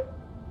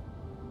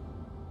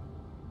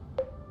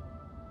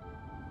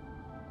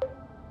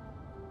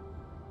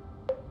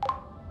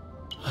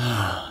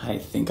 I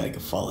think I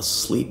could fall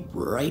asleep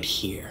right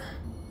here.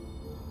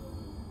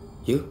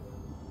 You?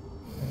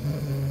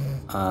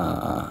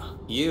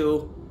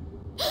 You?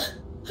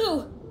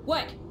 Who?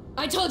 What?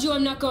 I told you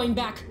I'm not going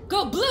back.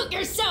 Go bloot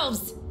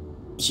yourselves!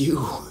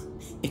 You.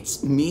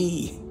 It's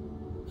me.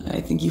 I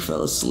think you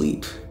fell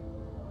asleep.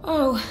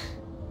 Oh,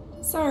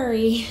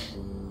 sorry.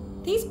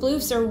 These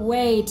bloofs are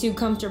way too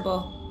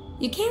comfortable.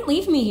 You can't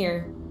leave me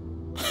here.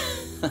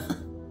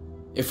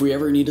 If we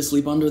ever need to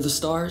sleep under the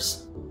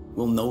stars,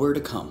 we'll know where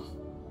to come.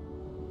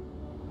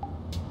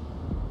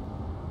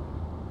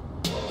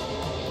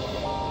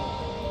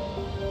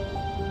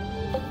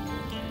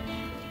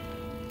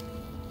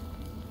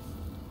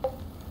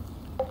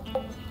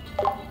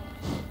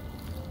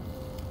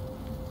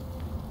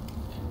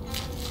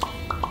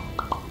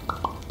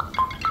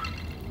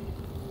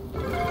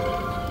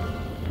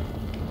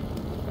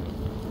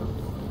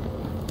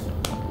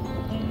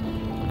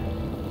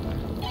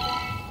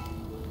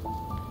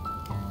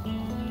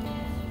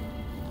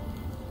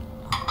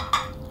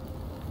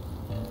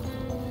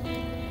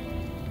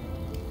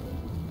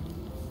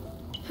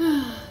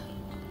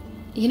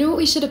 You know what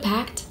we should have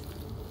packed?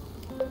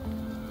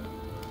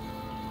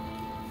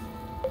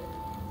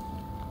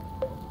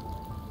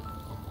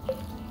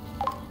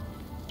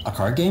 A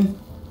card game?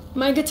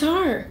 My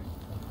guitar.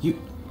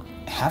 You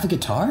have a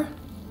guitar?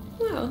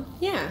 Well,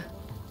 yeah.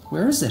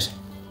 Where is it?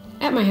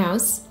 At my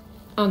house.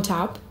 On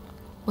top.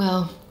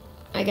 Well,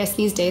 I guess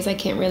these days I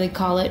can't really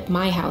call it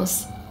my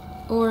house.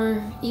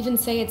 Or even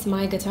say it's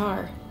my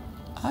guitar.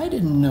 I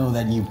didn't know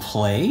that you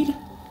played.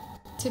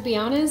 To be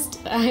honest,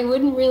 I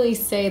wouldn't really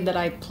say that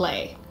I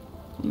play.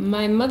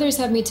 My mother's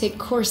had me take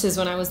courses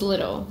when I was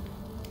little.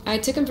 I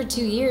took them for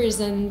 2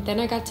 years and then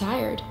I got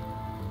tired.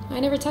 I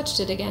never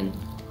touched it again.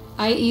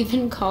 I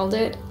even called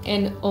it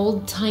an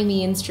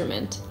old-timey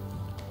instrument.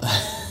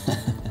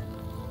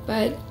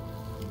 But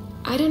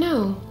I don't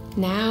know.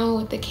 Now,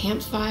 with the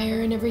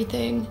campfire and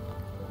everything,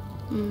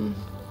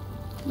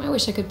 I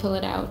wish I could pull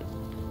it out.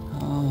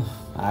 Oh,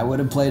 I would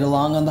have played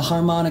along on the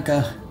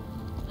harmonica.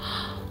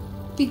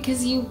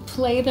 Because you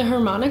play the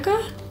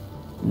harmonica?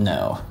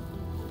 No.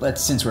 But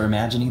since we're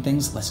imagining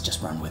things, let's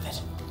just run with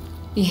it.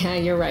 Yeah,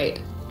 you're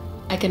right.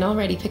 I can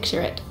already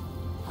picture it.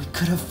 We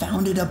could have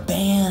founded a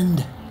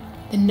band.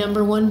 The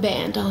 #1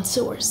 band on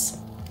Source.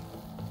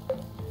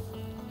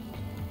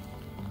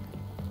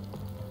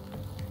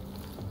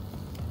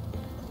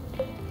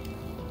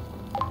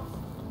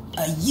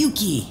 A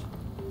Yuki!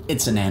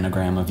 It's an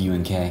anagram of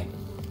UNK.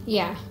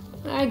 Yeah,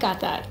 I got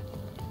that.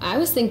 I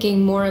was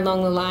thinking more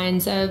along the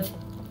lines of...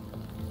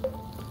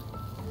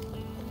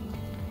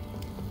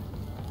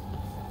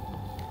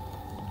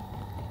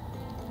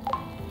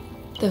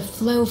 the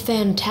Flow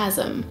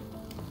Phantasm.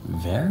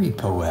 Very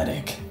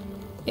poetic.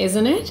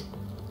 Isn't it?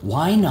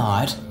 Why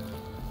not?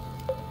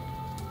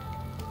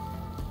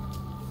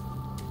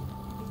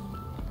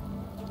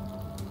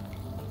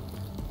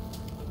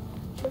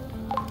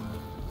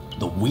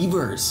 The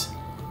Weavers.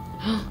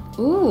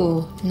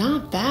 Ooh,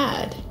 not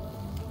bad.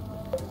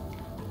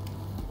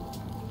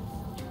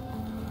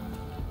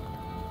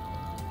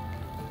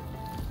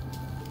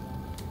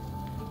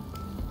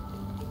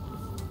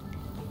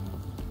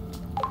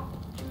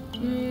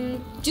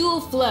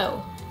 Dual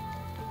Flow.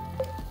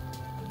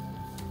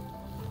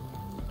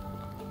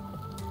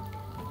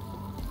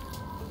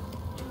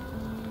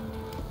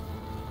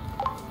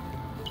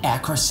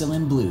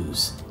 Acrocillin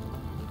Blues.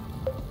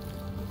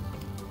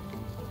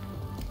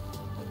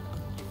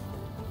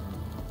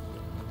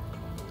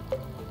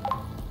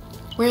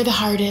 Where the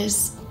Heart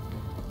Is.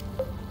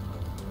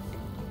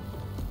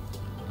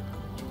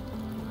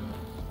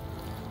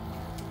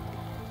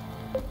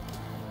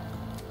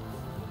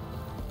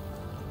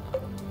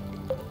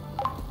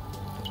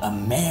 A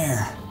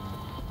Mare.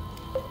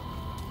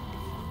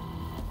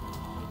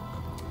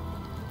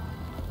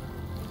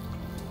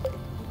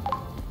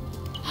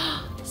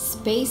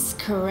 Space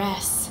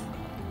Caress.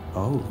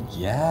 Oh,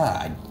 yeah,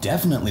 I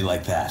definitely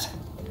like that.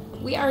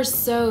 We are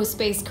so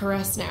Space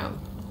Caress now.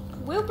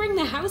 We'll bring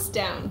the house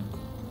down.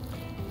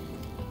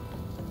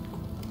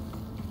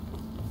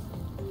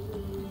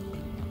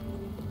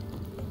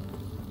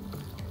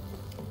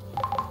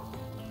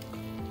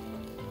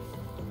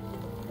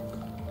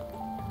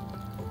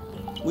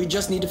 We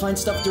just need to find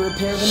stuff to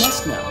repair the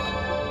nest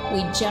now.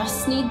 We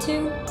just need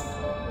to?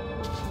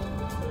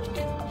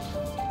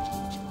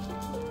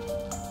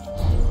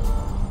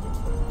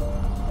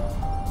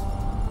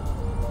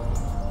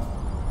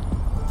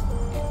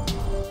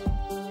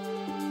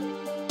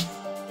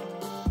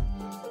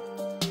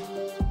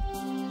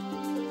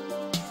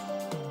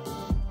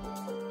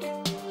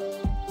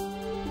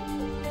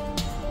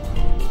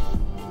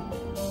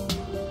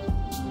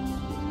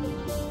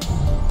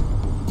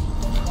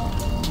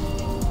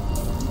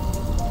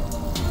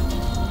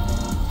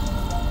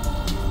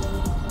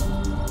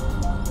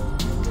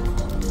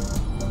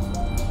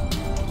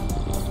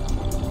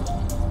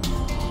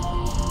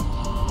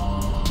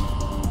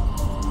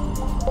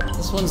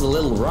 This one's a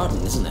little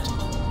rotten, isn't it?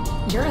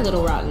 You're a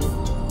little rotten.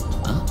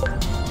 Huh?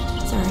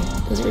 Sorry,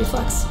 it was a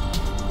reflex.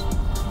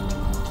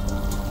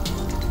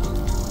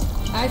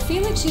 I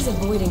feel like she's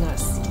avoiding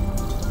us.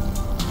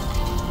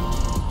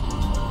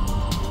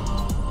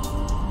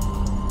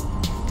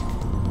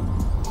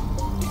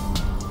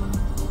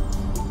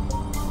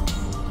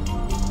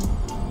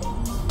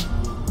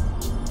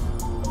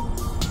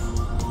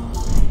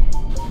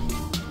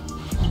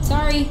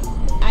 Sorry,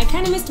 I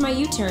kind of missed my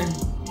U-turn.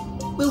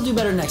 We'll do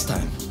better next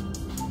time.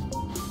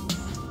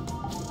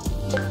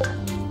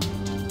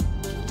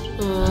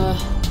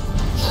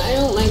 I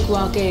don't like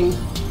walking.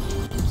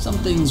 Some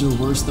things are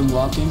worse than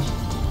walking,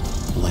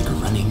 like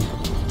running.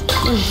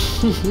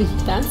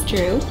 That's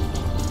true.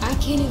 I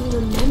can't even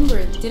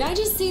remember. Did I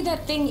just see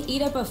that thing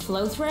eat up a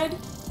flow thread?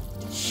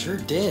 Sure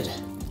did.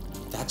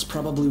 That's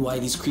probably why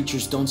these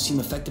creatures don't seem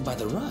affected by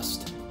the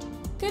rust.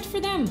 Good for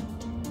them.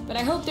 But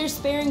I hope they're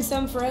sparing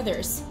some for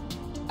others.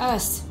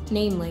 Us,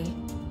 namely.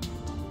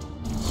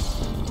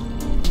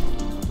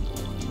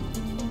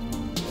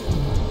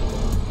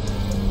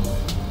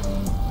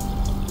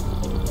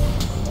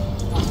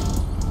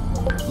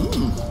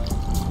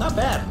 Not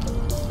bad.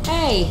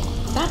 Hey,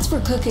 that's for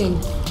cooking.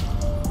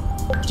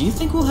 Do you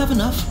think we'll have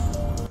enough?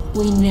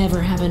 We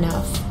never have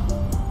enough.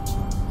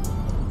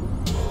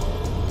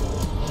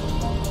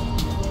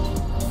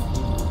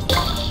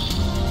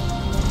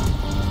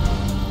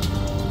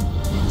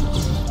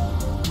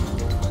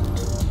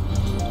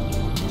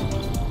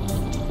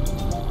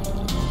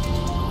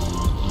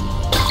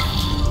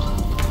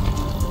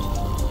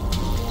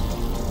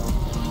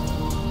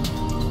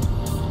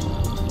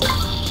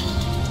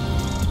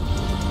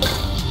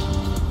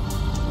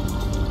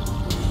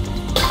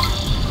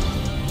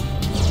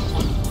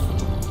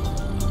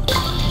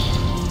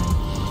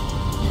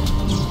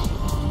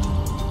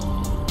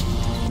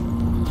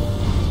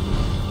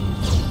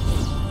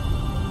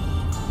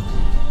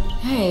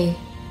 Hey,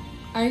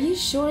 are you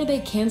sure they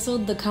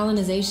canceled the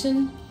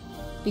colonization?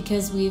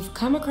 Because we've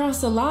come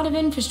across a lot of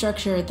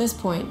infrastructure at this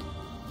point.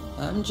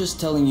 I'm just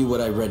telling you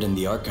what I read in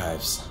the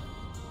archives.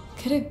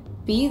 Could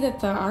it be that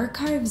the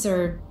archives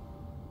are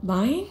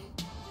Lying?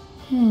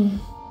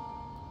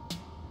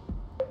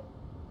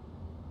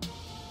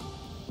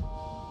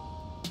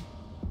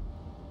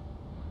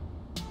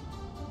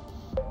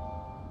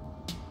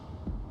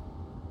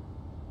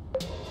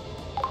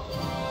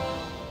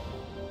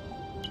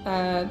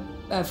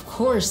 Of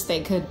course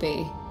they could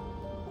be.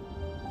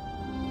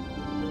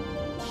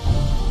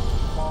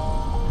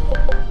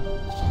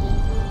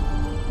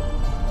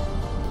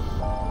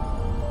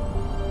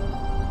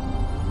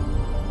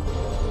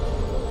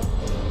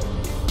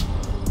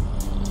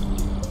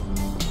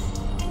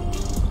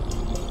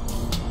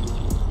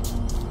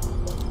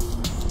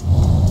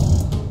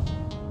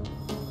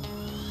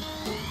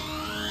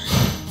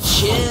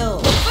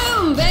 Chill.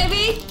 Boom,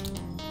 baby!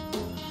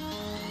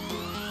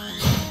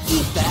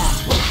 Eat that.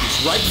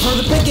 It's right for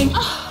the picking.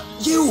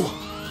 You.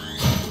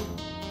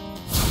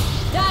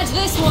 Dodge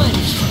this one!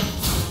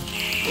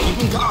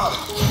 God.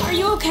 Are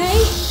you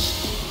okay?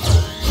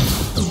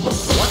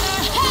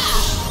 Aha!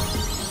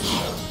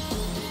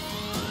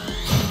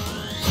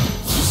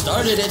 You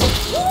started it.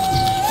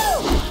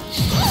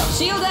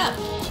 Shield up!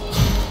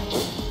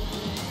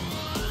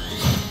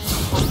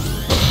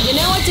 You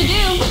know what to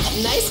do.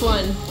 Nice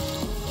one.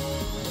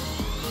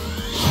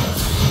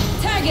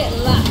 Target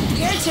lock.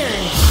 Your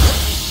turn.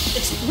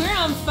 We're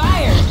on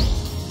fire.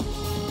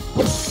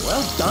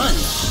 Well done.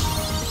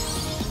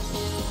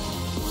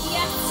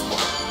 Yes.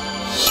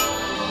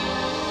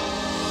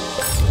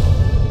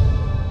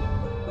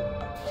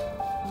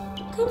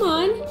 Come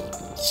on.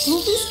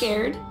 Don't be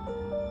scared.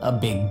 A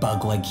big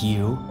bug like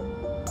you.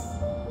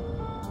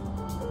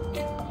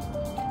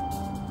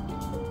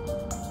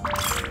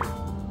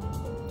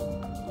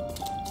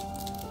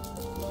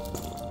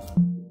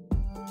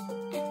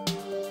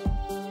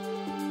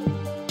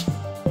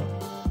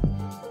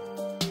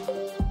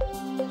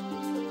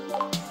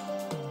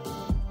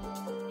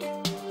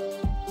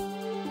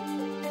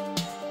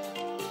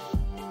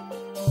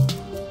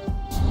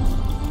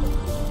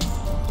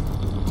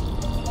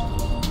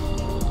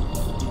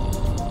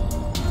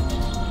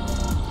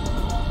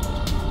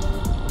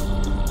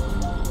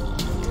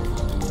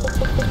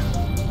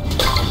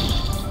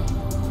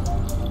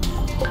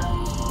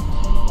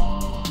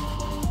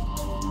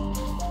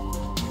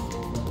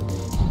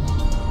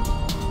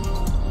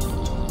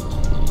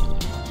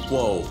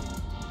 Whoa.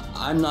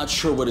 I'm not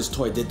sure what his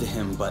toy did to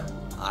him, but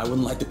I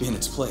wouldn't like to be in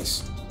its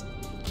place.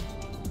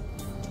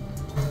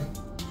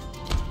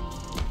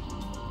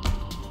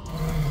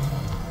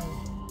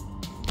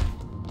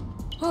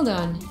 Hold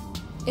on.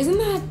 Isn't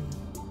that...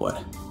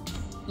 What?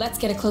 Let's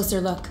get a closer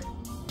look.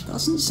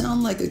 Doesn't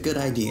sound like a good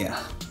idea.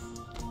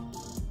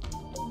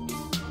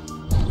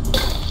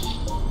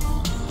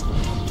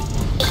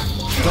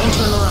 Don't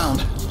turn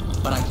around,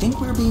 but I think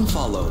we're being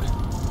followed.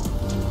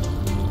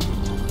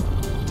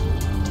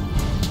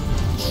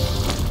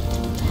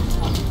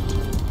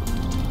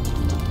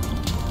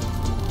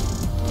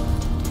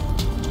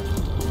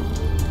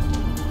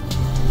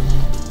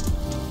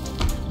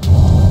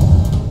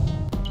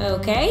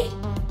 Okay.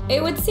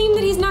 It would seem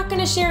that he's not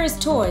gonna share his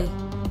toy.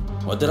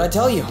 What did I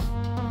tell you?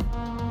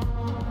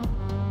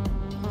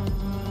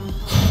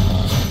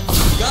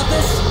 Got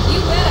this?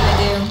 You bet I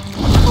do.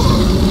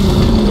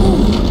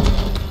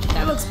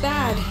 That looks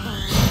bad.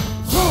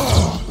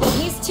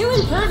 He's too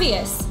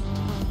impervious.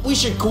 We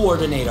should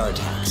coordinate our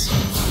attacks.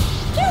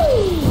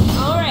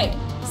 Alright,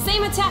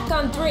 same attack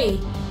on 3.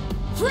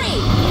 3!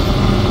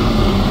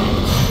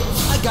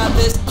 I got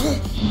this.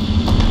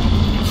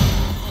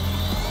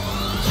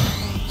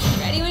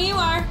 Ready when you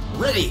are.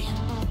 Ready.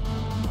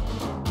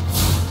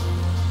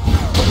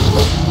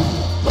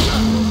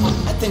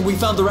 I think we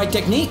found the right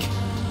technique.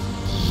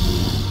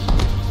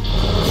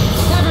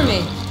 Cover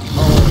me.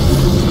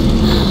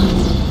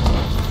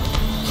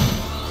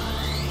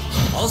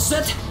 All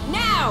set?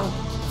 Now!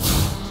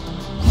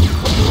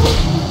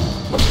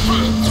 Ha!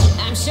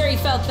 I'm sure he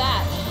felt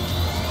that.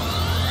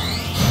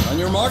 On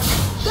your mark.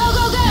 Go,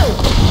 go, go!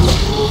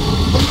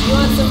 You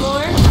want some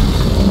more?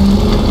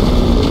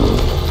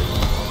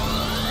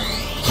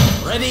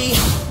 Ready.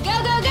 Go,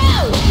 go,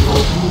 go!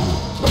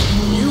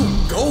 You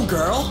go,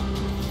 girl.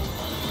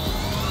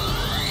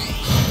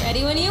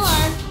 Ready when you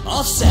are.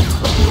 All set.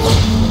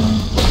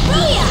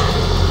 Booyah!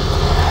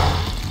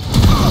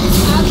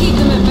 I'll keep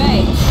them at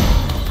bay.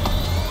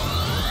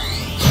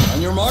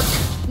 On your mark.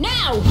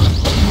 Now!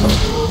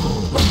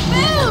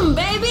 Boom,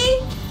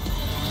 baby!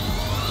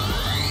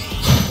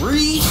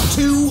 3,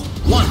 2,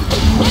 1.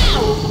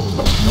 Now!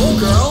 Go,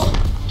 girl.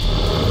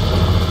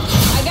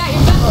 I got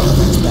your back.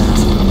 That's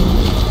fast.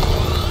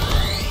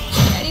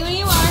 Ready when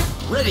you are.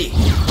 Ready.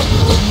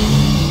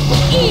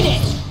 Eat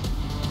it!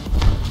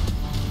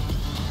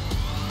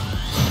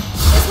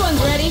 This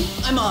one's ready.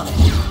 I'm on it.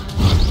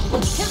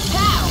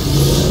 Kapow!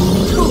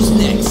 Who's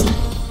next?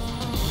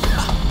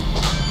 Ha.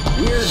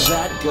 We're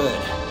that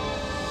good.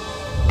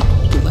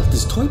 He left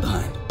his toy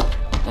behind.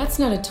 That's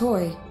not a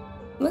toy.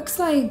 Looks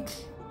like...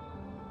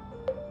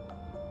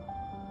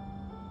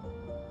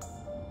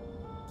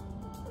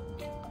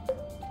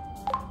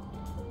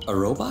 A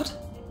robot?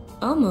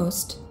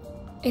 Almost.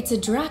 It's a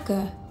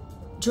Draka.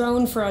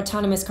 Drone for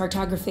autonomous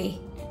cartography.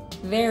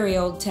 Very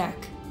old tech.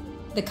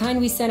 The kind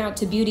we sent out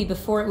to Beauty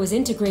before it was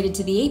integrated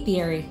to the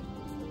apiary.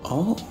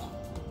 Oh.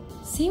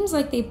 Seems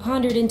like they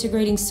pondered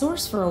integrating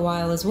Source for a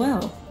while as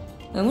well.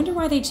 I wonder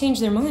why they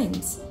changed their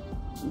minds.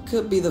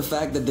 Could be the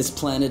fact that this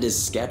planet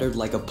is scattered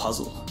like a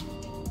puzzle.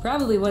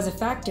 Probably was a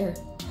factor.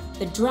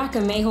 The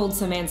Draka may hold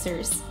some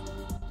answers.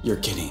 You're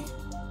kidding.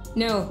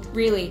 No,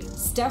 really.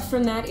 Stuff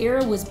from that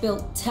era was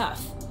built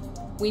tough.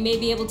 We may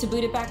be able to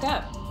boot it back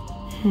up.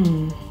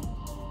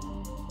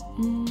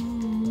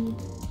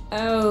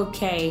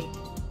 Okay.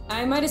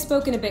 I might have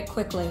spoken a bit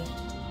quickly.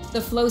 The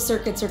flow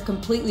circuits are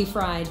completely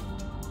fried.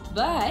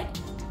 But,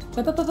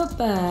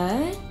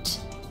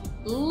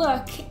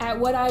 look at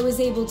what I was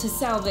able to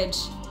salvage.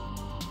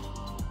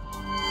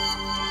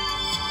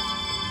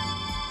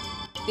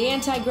 The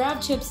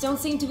anti-grav chips don't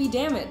seem to be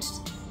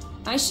damaged.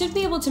 I should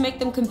be able to make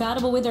them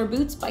compatible with our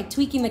boots by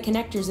tweaking the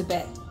connectors a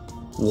bit.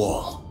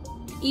 Whoa.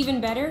 Even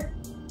better,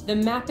 the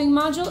mapping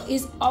module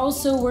is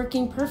also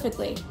working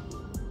perfectly.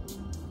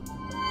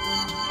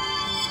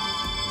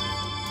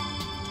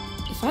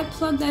 If I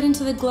plug that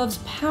into the glove's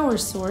power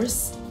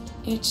source,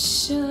 it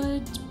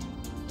should...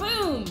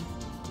 Boom!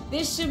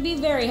 This should be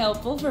very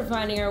helpful for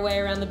finding our way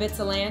around the bits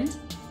of land.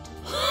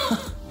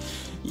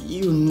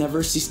 You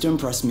never cease to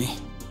impress me.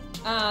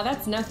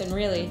 That's nothing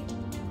really.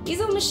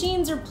 These old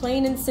machines are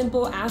plain and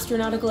simple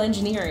astronautical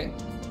engineering.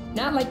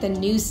 Not like the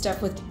new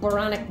stuff with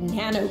boronic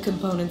nano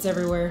components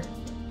everywhere.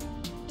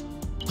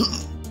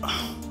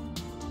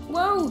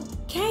 Whoa,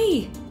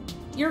 Kay!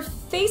 Your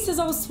face is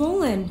all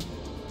swollen.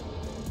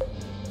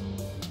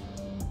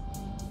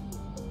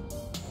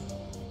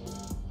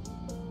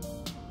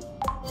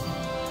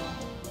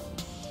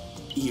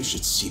 You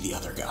should see the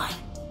other guy.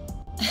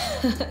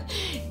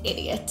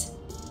 Idiot.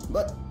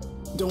 But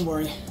don't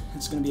worry,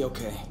 it's gonna be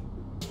okay.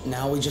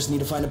 Now we just need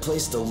to find a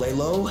place to lay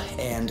low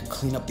and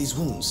clean up these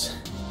wounds.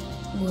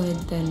 Would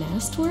the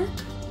nest work?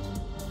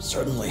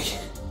 Certainly.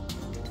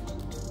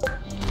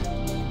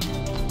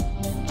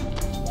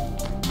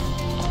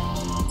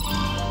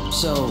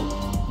 So,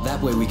 that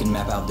way we can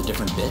map out the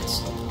different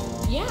bits?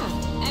 Yeah,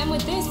 and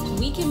with this,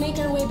 we can make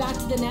our way back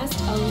to the nest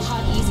a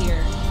lot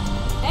easier.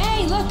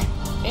 Hey, look!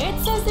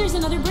 It says there's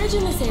another bridge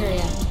in this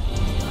area.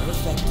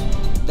 Perfect.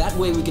 That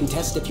way we can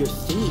test if your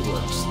thingy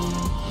works.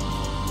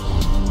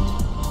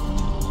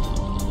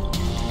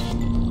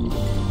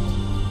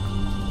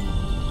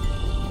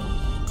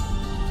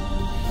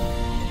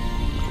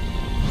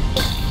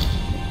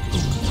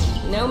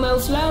 No mo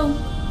flow.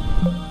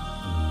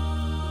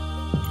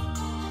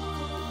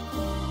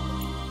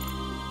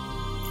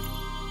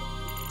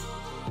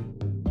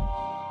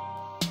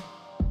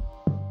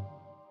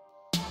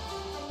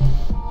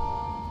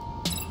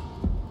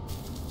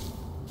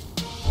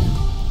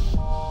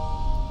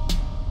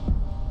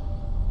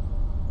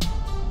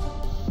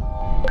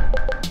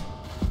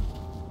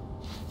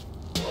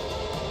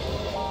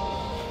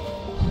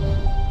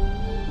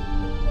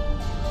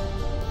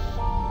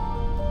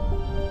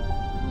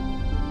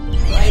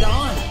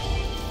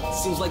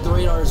 Seems like the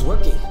radar is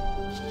working.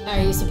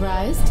 Are you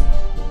surprised?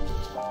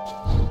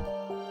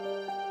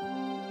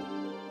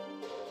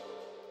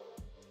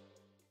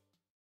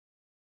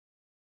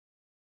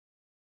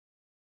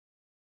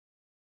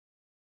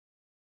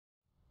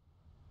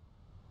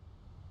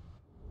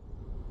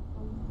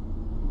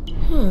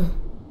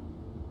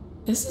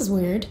 This is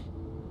weird.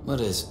 What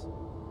is?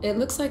 It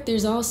looks like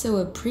there's also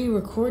a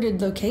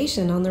pre-recorded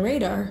location on the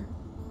radar.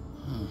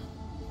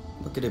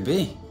 What could it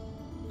be?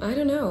 I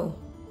don't know.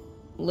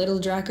 Little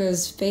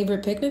Draco's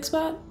favorite picnic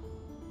spot?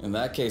 In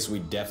that case, we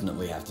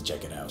definitely have to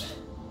check it out.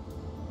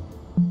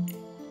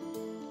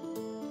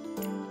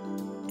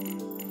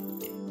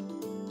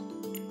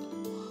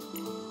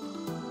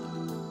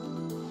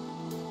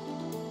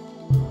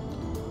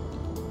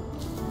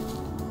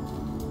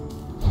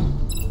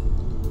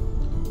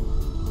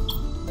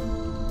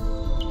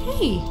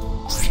 Hey,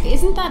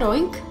 isn't that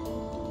Oink?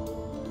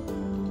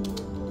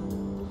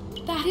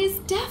 That is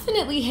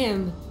definitely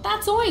him.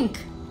 That's Oink.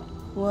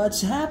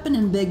 What's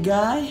happening, big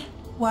guy?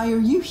 Why are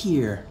you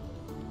here?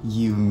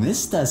 You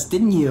missed us,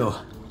 didn't you?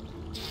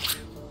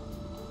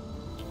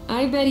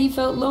 I bet he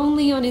felt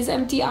lonely on his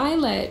empty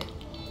islet.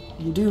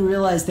 You do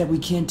realize that we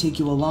can't take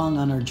you along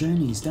on our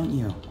journeys, don't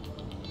you?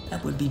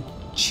 That would be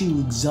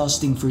too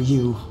exhausting for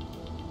you.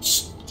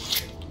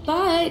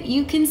 But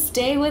you can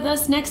stay with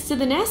us next to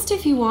the nest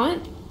if you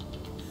want.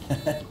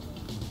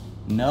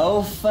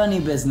 No funny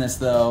business,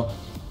 though.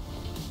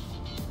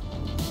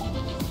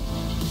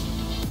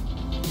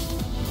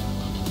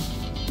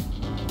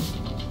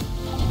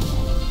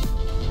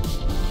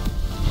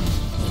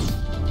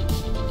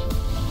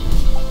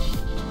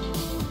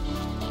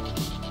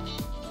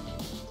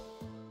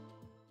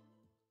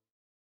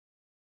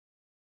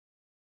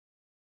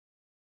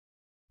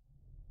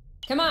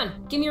 Come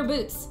on, give me your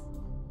boots.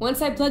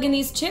 Once I plug in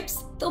these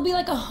chips, they'll be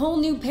like a whole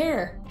new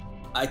pair.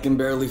 I can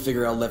barely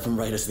figure out left from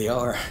right as they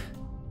are.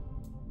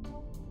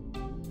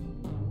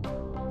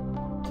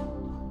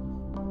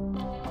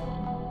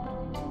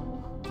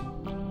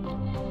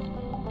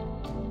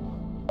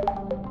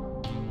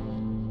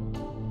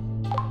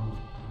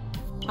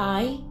 I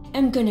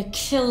I'm gonna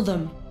kill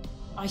them.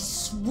 I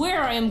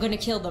swear I am gonna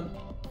kill them.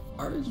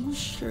 Are you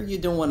sure you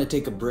don't want to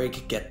take a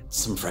break, get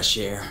some fresh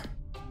air?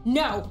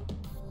 No!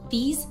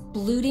 These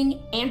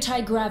bloating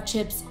anti-grav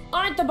chips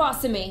aren't the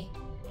boss of me.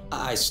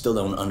 I still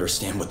don't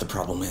understand what the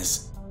problem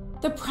is.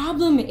 The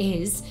problem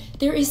is,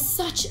 there is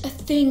such a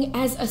thing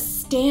as a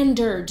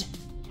standard.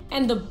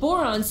 And the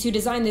Borons who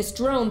designed this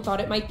drone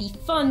thought it might be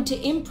fun to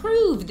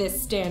improve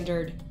this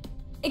standard.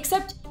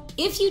 Except,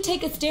 if you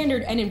take a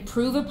standard and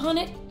improve upon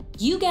it,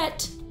 you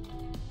get...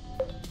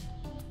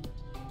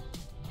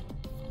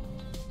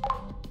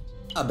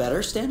 A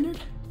better standard?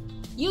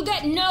 You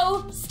get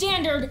no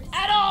standard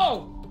at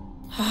all!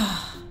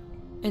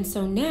 And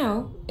so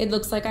now, it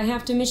looks like I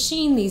have to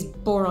machine these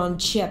Boron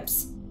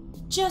chips.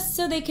 Just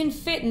so they can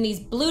fit in these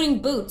bloating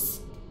boots.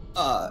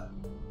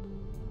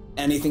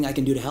 Anything I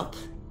can do to help?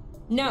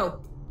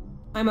 No.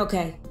 I'm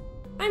okay.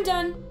 I'm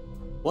done.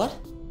 What?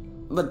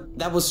 But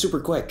that was super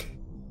quick.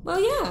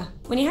 Well, yeah,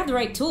 when you have the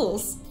right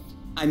tools.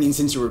 I mean,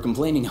 since you were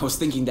complaining, I was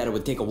thinking that it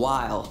would take a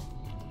while.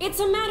 It's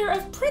a matter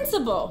of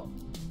principle.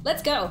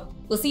 Let's go.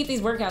 We'll see if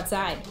these work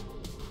outside.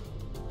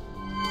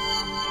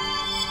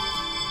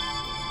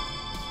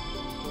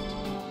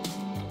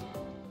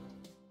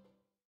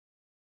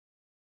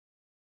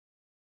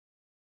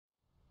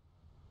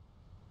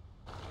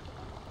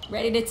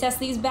 Ready to test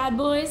these bad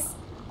boys?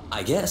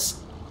 I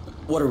guess.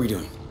 What are we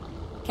doing?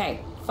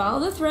 Okay, follow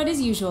the thread as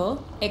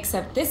usual,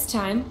 except this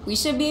time we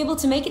should be able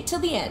to make it till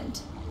the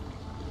end.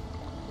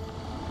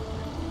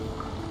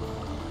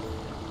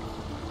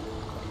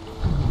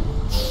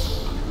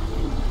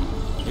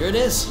 Here it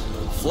is.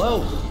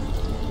 Flow.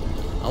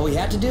 All we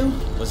had to do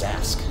was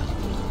ask.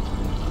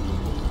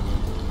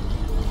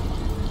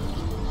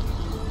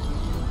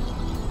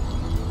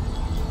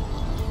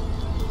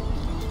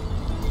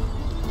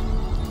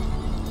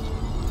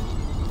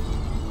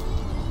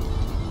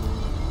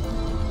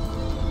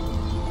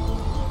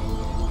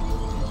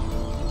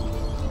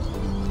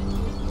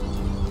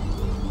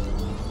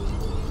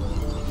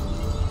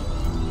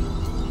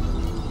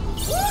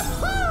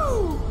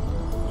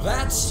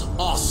 That's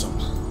awesome.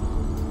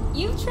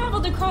 You've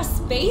traveled across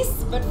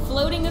space, but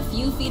floating a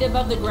few feet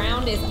above the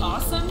ground is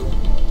awesome?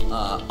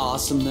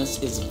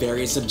 Awesomeness is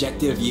very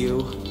subjective,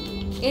 you.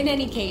 In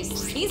any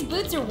case, these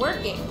boots are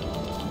working.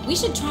 We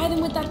should try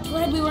them with that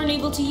thread we weren't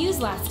able to use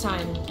last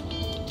time.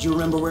 Do you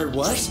remember where it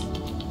was?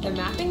 The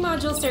mapping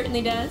module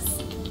certainly does.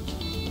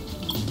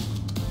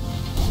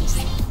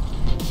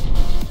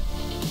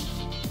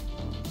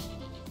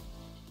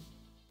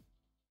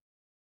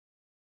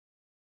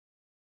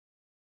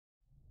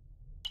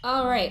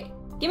 All right,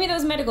 give me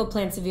those medical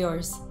plants of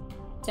yours.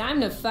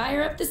 Time to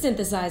fire up the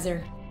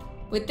synthesizer.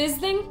 With this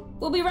thing,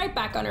 we'll be right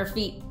back on our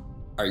feet.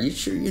 Are you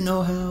sure you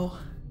know how?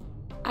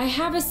 I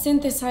have a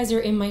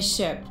synthesizer in my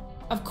ship.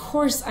 Of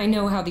course I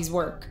know how these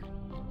work.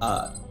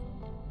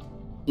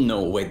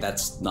 No, wait,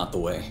 that's not the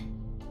way.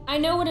 I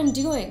know what I'm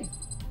doing.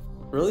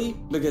 Really?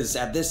 Because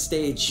at this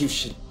stage, you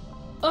should...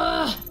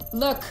 Ugh!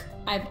 Look,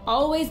 I've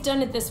always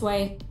done it this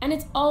way, and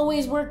it's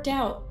always worked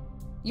out.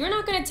 You're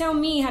not gonna tell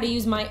me how to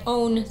use my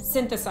own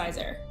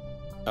synthesizer.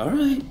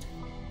 Alright.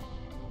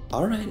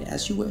 Alright,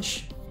 as you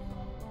wish.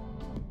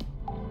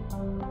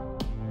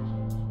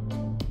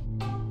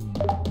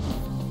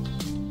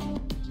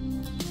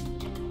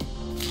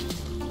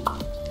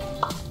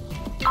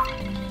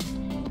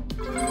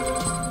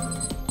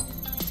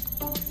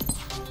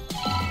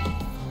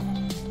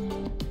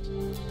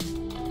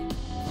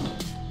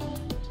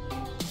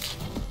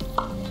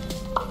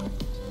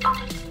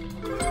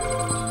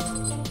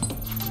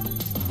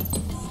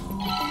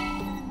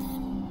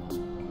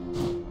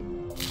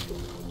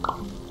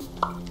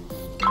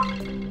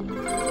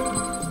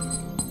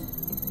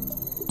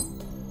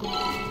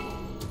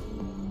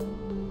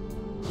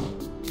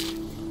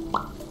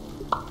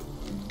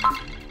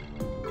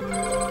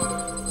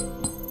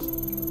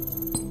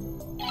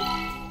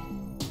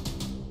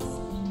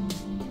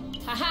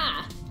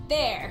 Haha!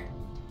 There!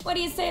 What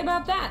do you say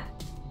about that?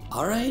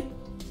 Alright.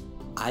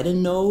 I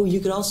didn't know you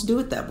could also do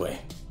it that way.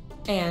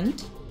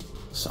 And?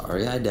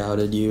 Sorry I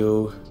doubted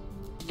you.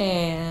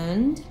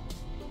 And?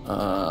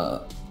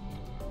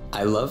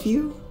 I love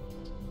you?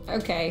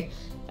 Okay,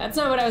 that's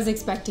not what I was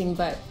expecting,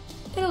 but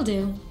it'll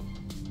do.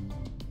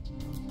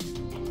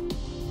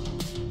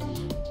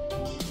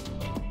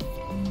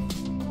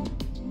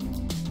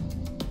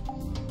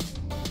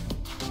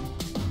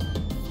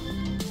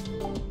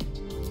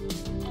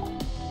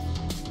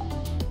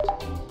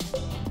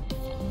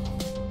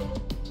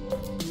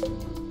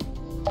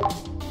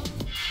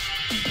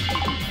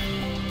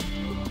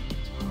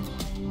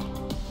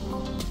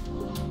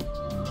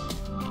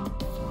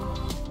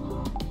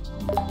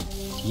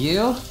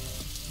 You?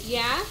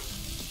 Yeah?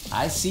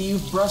 I see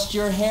you've brushed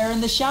your hair in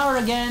the shower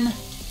again.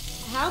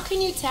 How can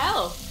you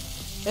tell?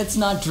 It's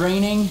not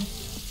draining.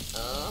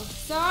 Oh,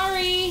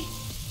 sorry.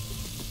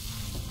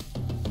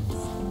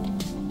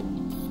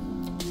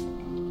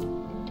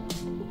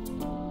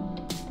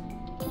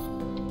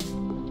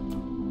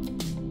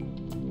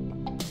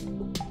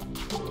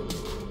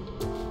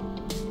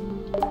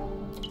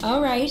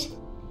 All right.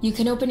 You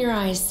can open your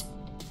eyes.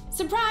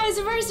 Surprise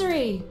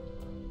anniversary!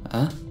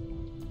 Huh?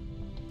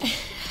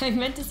 I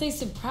meant to say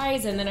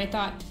surprise and then I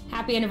thought,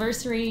 happy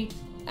anniversary.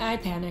 I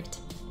panicked.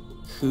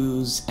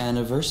 Whose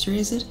anniversary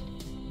is it?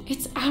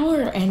 It's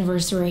our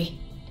anniversary.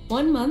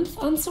 1 month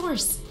on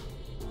Source.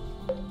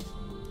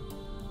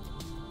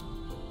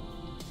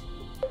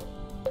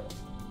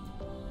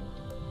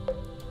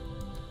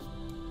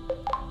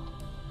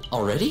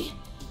 Already?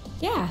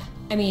 Yeah,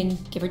 I mean,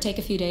 give or take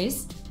a few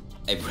days.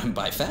 It went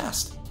by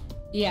fast.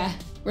 Yeah,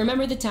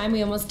 remember the time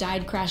we almost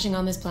died crashing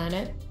on this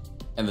planet?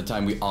 And the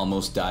time we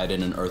almost died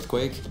in an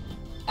earthquake?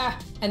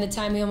 And the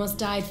time we almost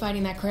died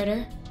fighting that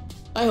critter?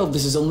 I hope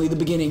this is only the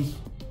beginning,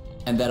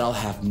 and that I'll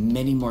have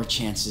many more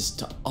chances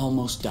to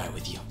almost die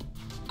with you.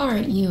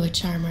 Aren't you a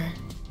charmer?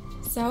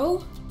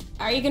 So,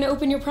 are you gonna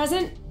open your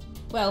present?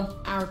 Well,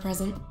 our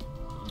present.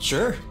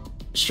 Sure.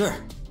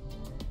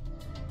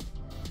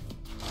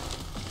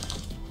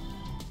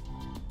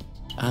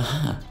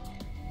 Uh-huh.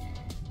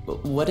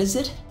 What is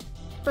it?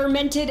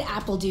 Fermented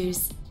apple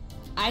juice.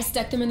 I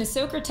stuck them in the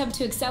soaker tub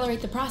to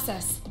accelerate the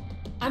process.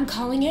 I'm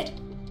calling it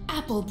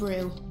Apple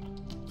Brew.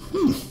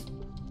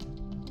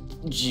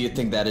 Do you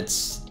think that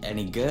it's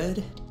any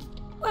good?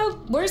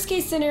 Well, worst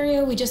case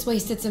scenario, we just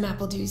wasted some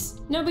apple juice.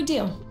 No big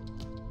deal.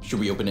 Should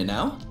we open it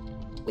now?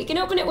 We can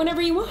open it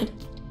whenever you want.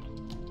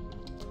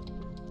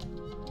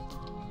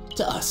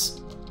 To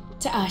us.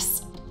 To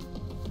us.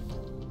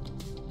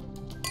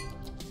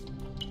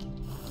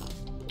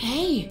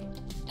 Hey,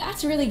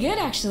 that's really good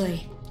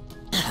actually.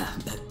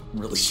 That's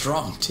really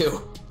strong,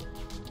 too.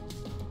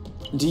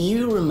 Do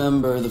you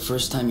remember the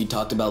first time you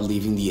talked about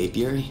leaving the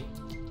apiary?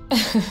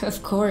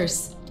 Of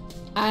course.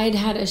 I'd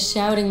had a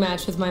shouting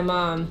match with my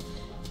mom.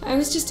 I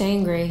was just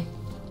angry.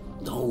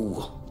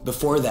 No,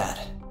 before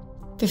that.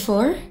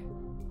 Before?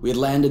 We had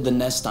landed the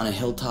nest on a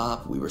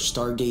hilltop, we were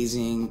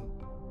stargazing,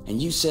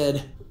 and you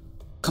said,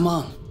 "Come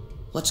on,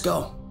 let's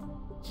go."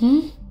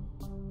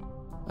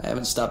 I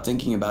haven't stopped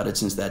thinking about it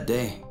since that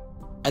day.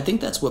 I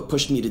think that's what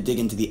pushed me to dig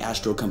into the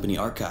Astro Company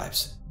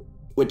archives,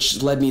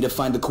 which led me to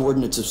find the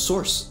coordinates of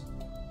Source.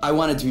 I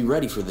wanted to be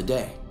ready for the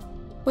day.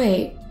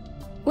 Wait,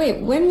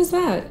 when was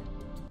that?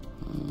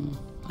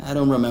 I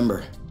don't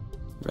remember.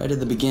 Right at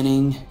the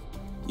beginning,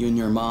 you and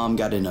your mom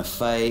got in a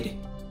fight.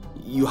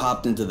 You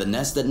hopped into the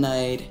nest at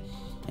night,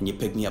 and you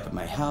picked me up at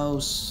my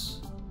house.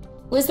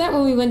 Was that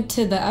when we went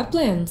to the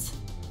Uplands?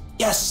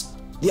 Yes,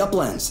 the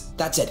Uplands,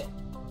 that's it.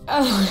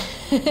 Oh,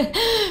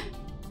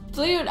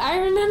 dude, I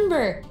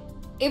remember.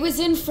 It was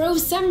in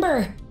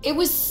Frocember. It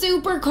was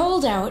super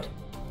cold out.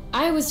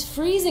 I was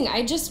freezing.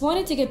 I just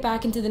wanted to get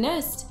back into the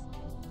nest.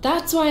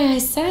 That's why I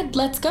said,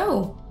 let's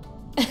go.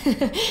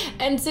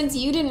 And since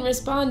you didn't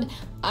respond,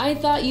 I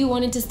thought you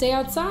wanted to stay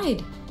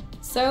outside.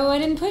 So I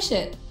didn't push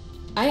it.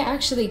 I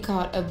actually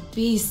caught a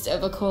beast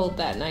of a cold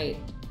that night.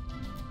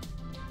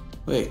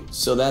 Wait,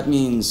 so that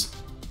means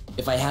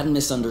if I hadn't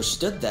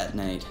misunderstood that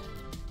night...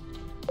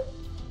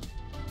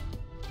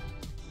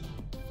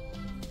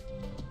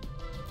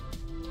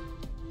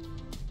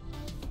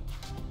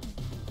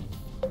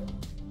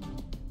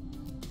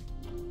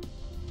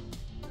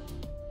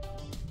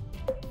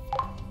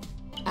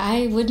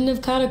 I wouldn't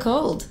have caught a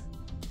cold.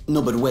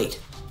 No, but wait.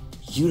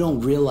 You don't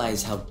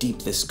realize how deep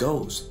this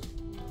goes.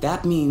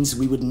 That means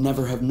we would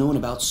never have known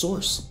about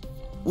Source.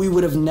 We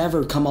would have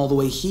never come all the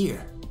way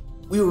here.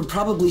 We would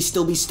probably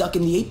still be stuck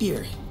in the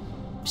apiary.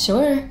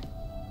 Sure,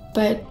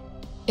 but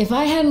if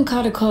I hadn't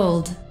caught a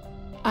cold,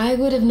 I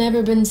would have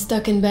never been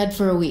stuck in bed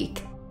for a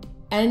week.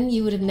 And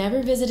you would have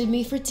never visited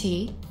me for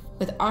tea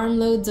with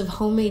armloads of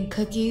homemade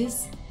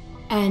cookies.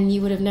 And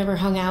you would have never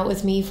hung out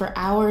with me for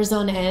hours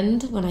on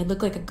end when I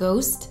looked like a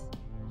ghost.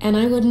 And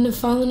I wouldn't have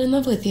fallen in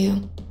love with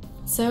you.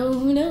 So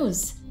who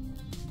knows?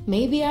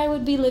 Maybe I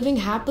would be living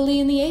happily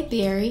in the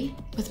apiary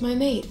with my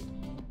mate.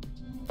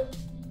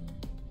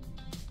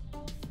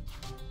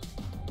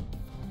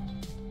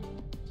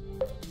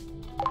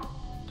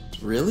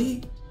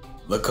 Really?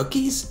 The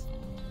cookies?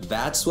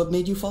 That's what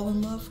made you fall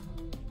in love?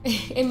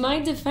 In my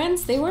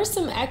defense, they were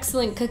some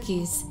excellent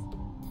cookies.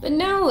 But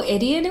no,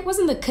 idiot, it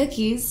wasn't the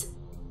cookies.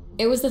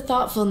 It was the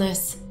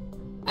thoughtfulness.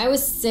 I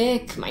was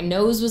sick, my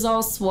nose was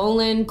all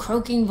swollen,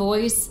 croaking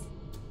voice.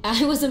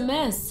 I was a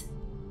mess.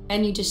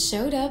 And you just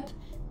showed up,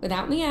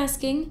 without me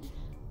asking.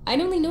 I'd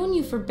only known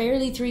you for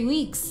barely 3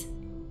 weeks.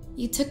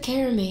 You took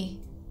care of me.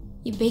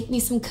 You baked me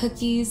some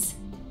cookies.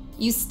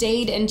 You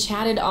stayed and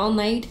chatted all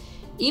night,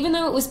 even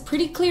though it was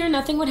pretty clear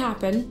nothing would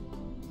happen.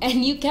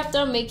 And you kept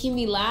on making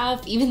me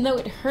laugh, even though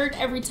it hurt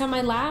every time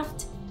I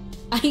laughed.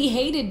 I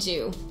hated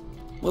you.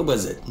 What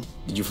was it?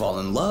 Did you fall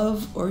in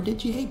love, or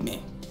did you hate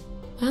me?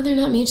 Well, they're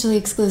not mutually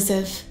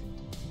exclusive.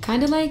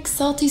 Kinda like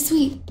salty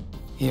sweet.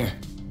 Here,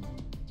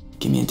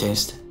 give me a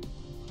taste.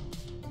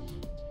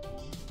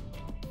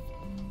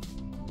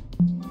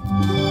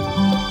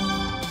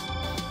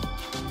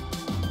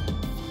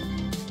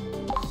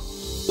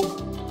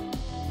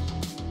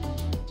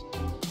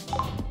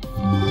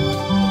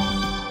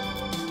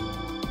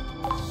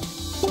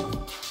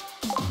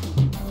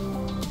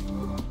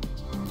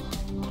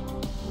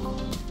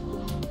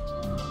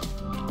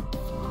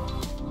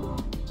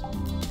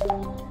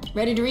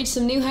 Ready to reach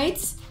some new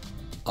heights?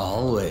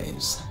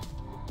 Always.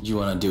 Do you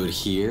want to do it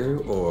here,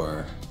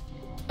 or?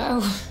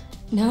 Oh,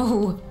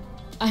 no.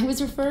 I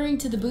was referring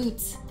to the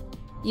boots.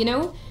 You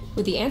know,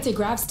 with the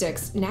anti-grav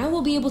sticks, now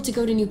we'll be able to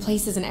go to new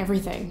places and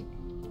everything.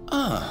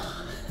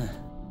 Ah.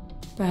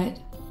 But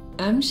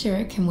I'm sure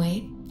it can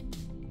wait.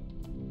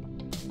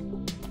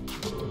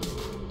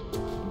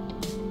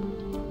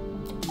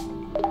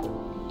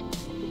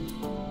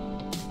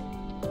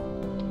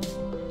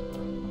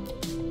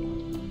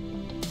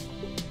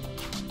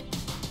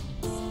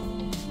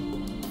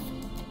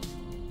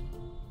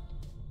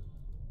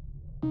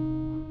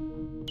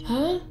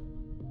 Huh?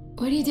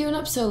 What are you doing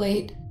up so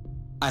late?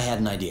 I had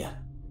an idea.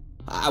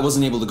 I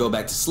wasn't able to go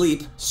back to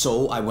sleep,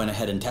 so I went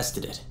ahead and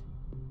tested it.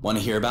 Want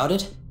to hear about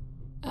it?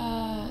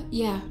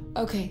 Yeah,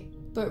 okay.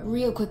 But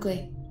real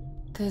quickly.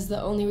 Because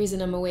the only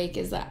reason I'm awake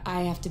is that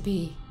I have to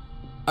pee.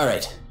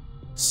 Alright,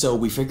 so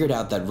we figured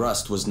out that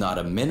rust was not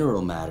a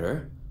mineral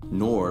matter,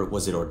 nor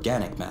was it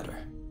organic matter.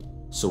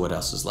 So what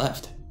else is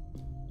left?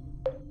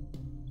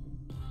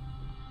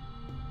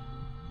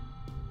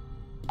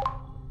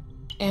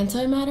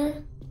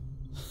 Antimatter?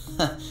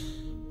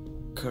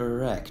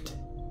 Correct.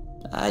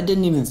 I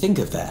didn't even think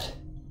of that.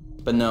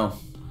 But no,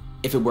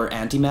 if it were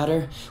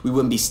antimatter, we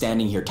wouldn't be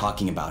standing here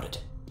talking about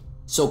it.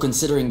 So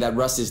considering that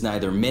rust is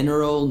neither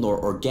mineral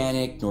nor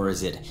organic, nor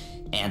is it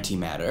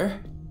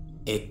antimatter,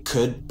 it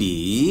could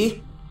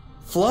be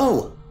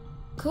flow.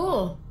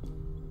 Cool.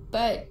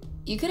 But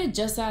you could have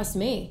just asked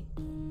me.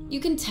 You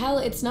can tell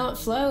it's not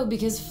flow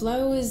because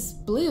flow is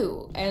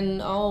blue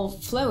and all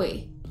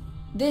flowy.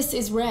 This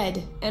is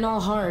red and all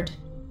hard.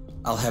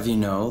 I'll have you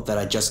know that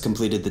I just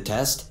completed the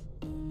test,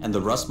 and the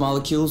rust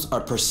molecules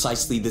are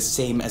precisely the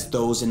same as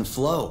those in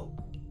flow.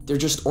 They're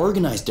just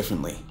organized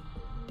differently.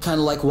 Kind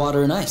of like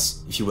water and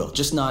ice, if you will,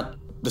 just not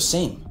the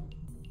same.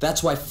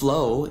 That's why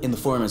flow, in the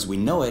form as we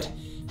know it,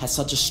 has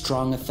such a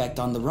strong effect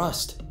on the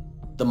rust.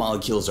 The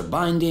molecules are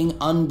binding,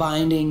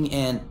 unbinding,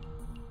 and...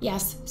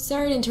 Yes,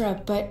 sorry to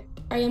interrupt, but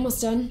are you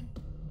almost done?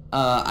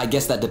 I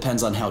guess that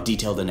depends on how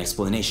detailed an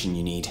explanation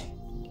you need.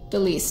 The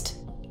least.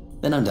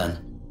 Then I'm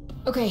done.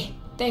 Okay,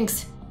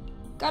 thanks.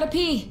 Gotta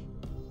pee.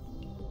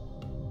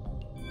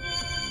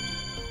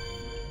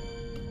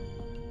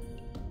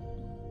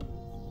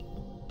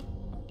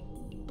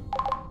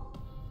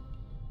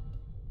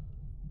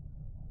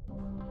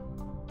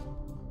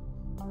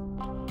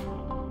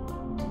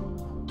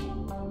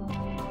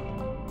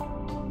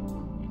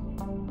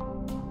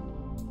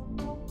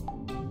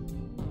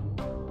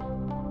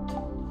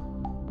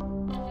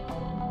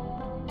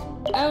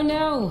 Oh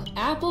no,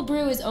 apple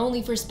brew is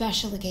only for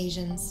special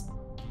occasions.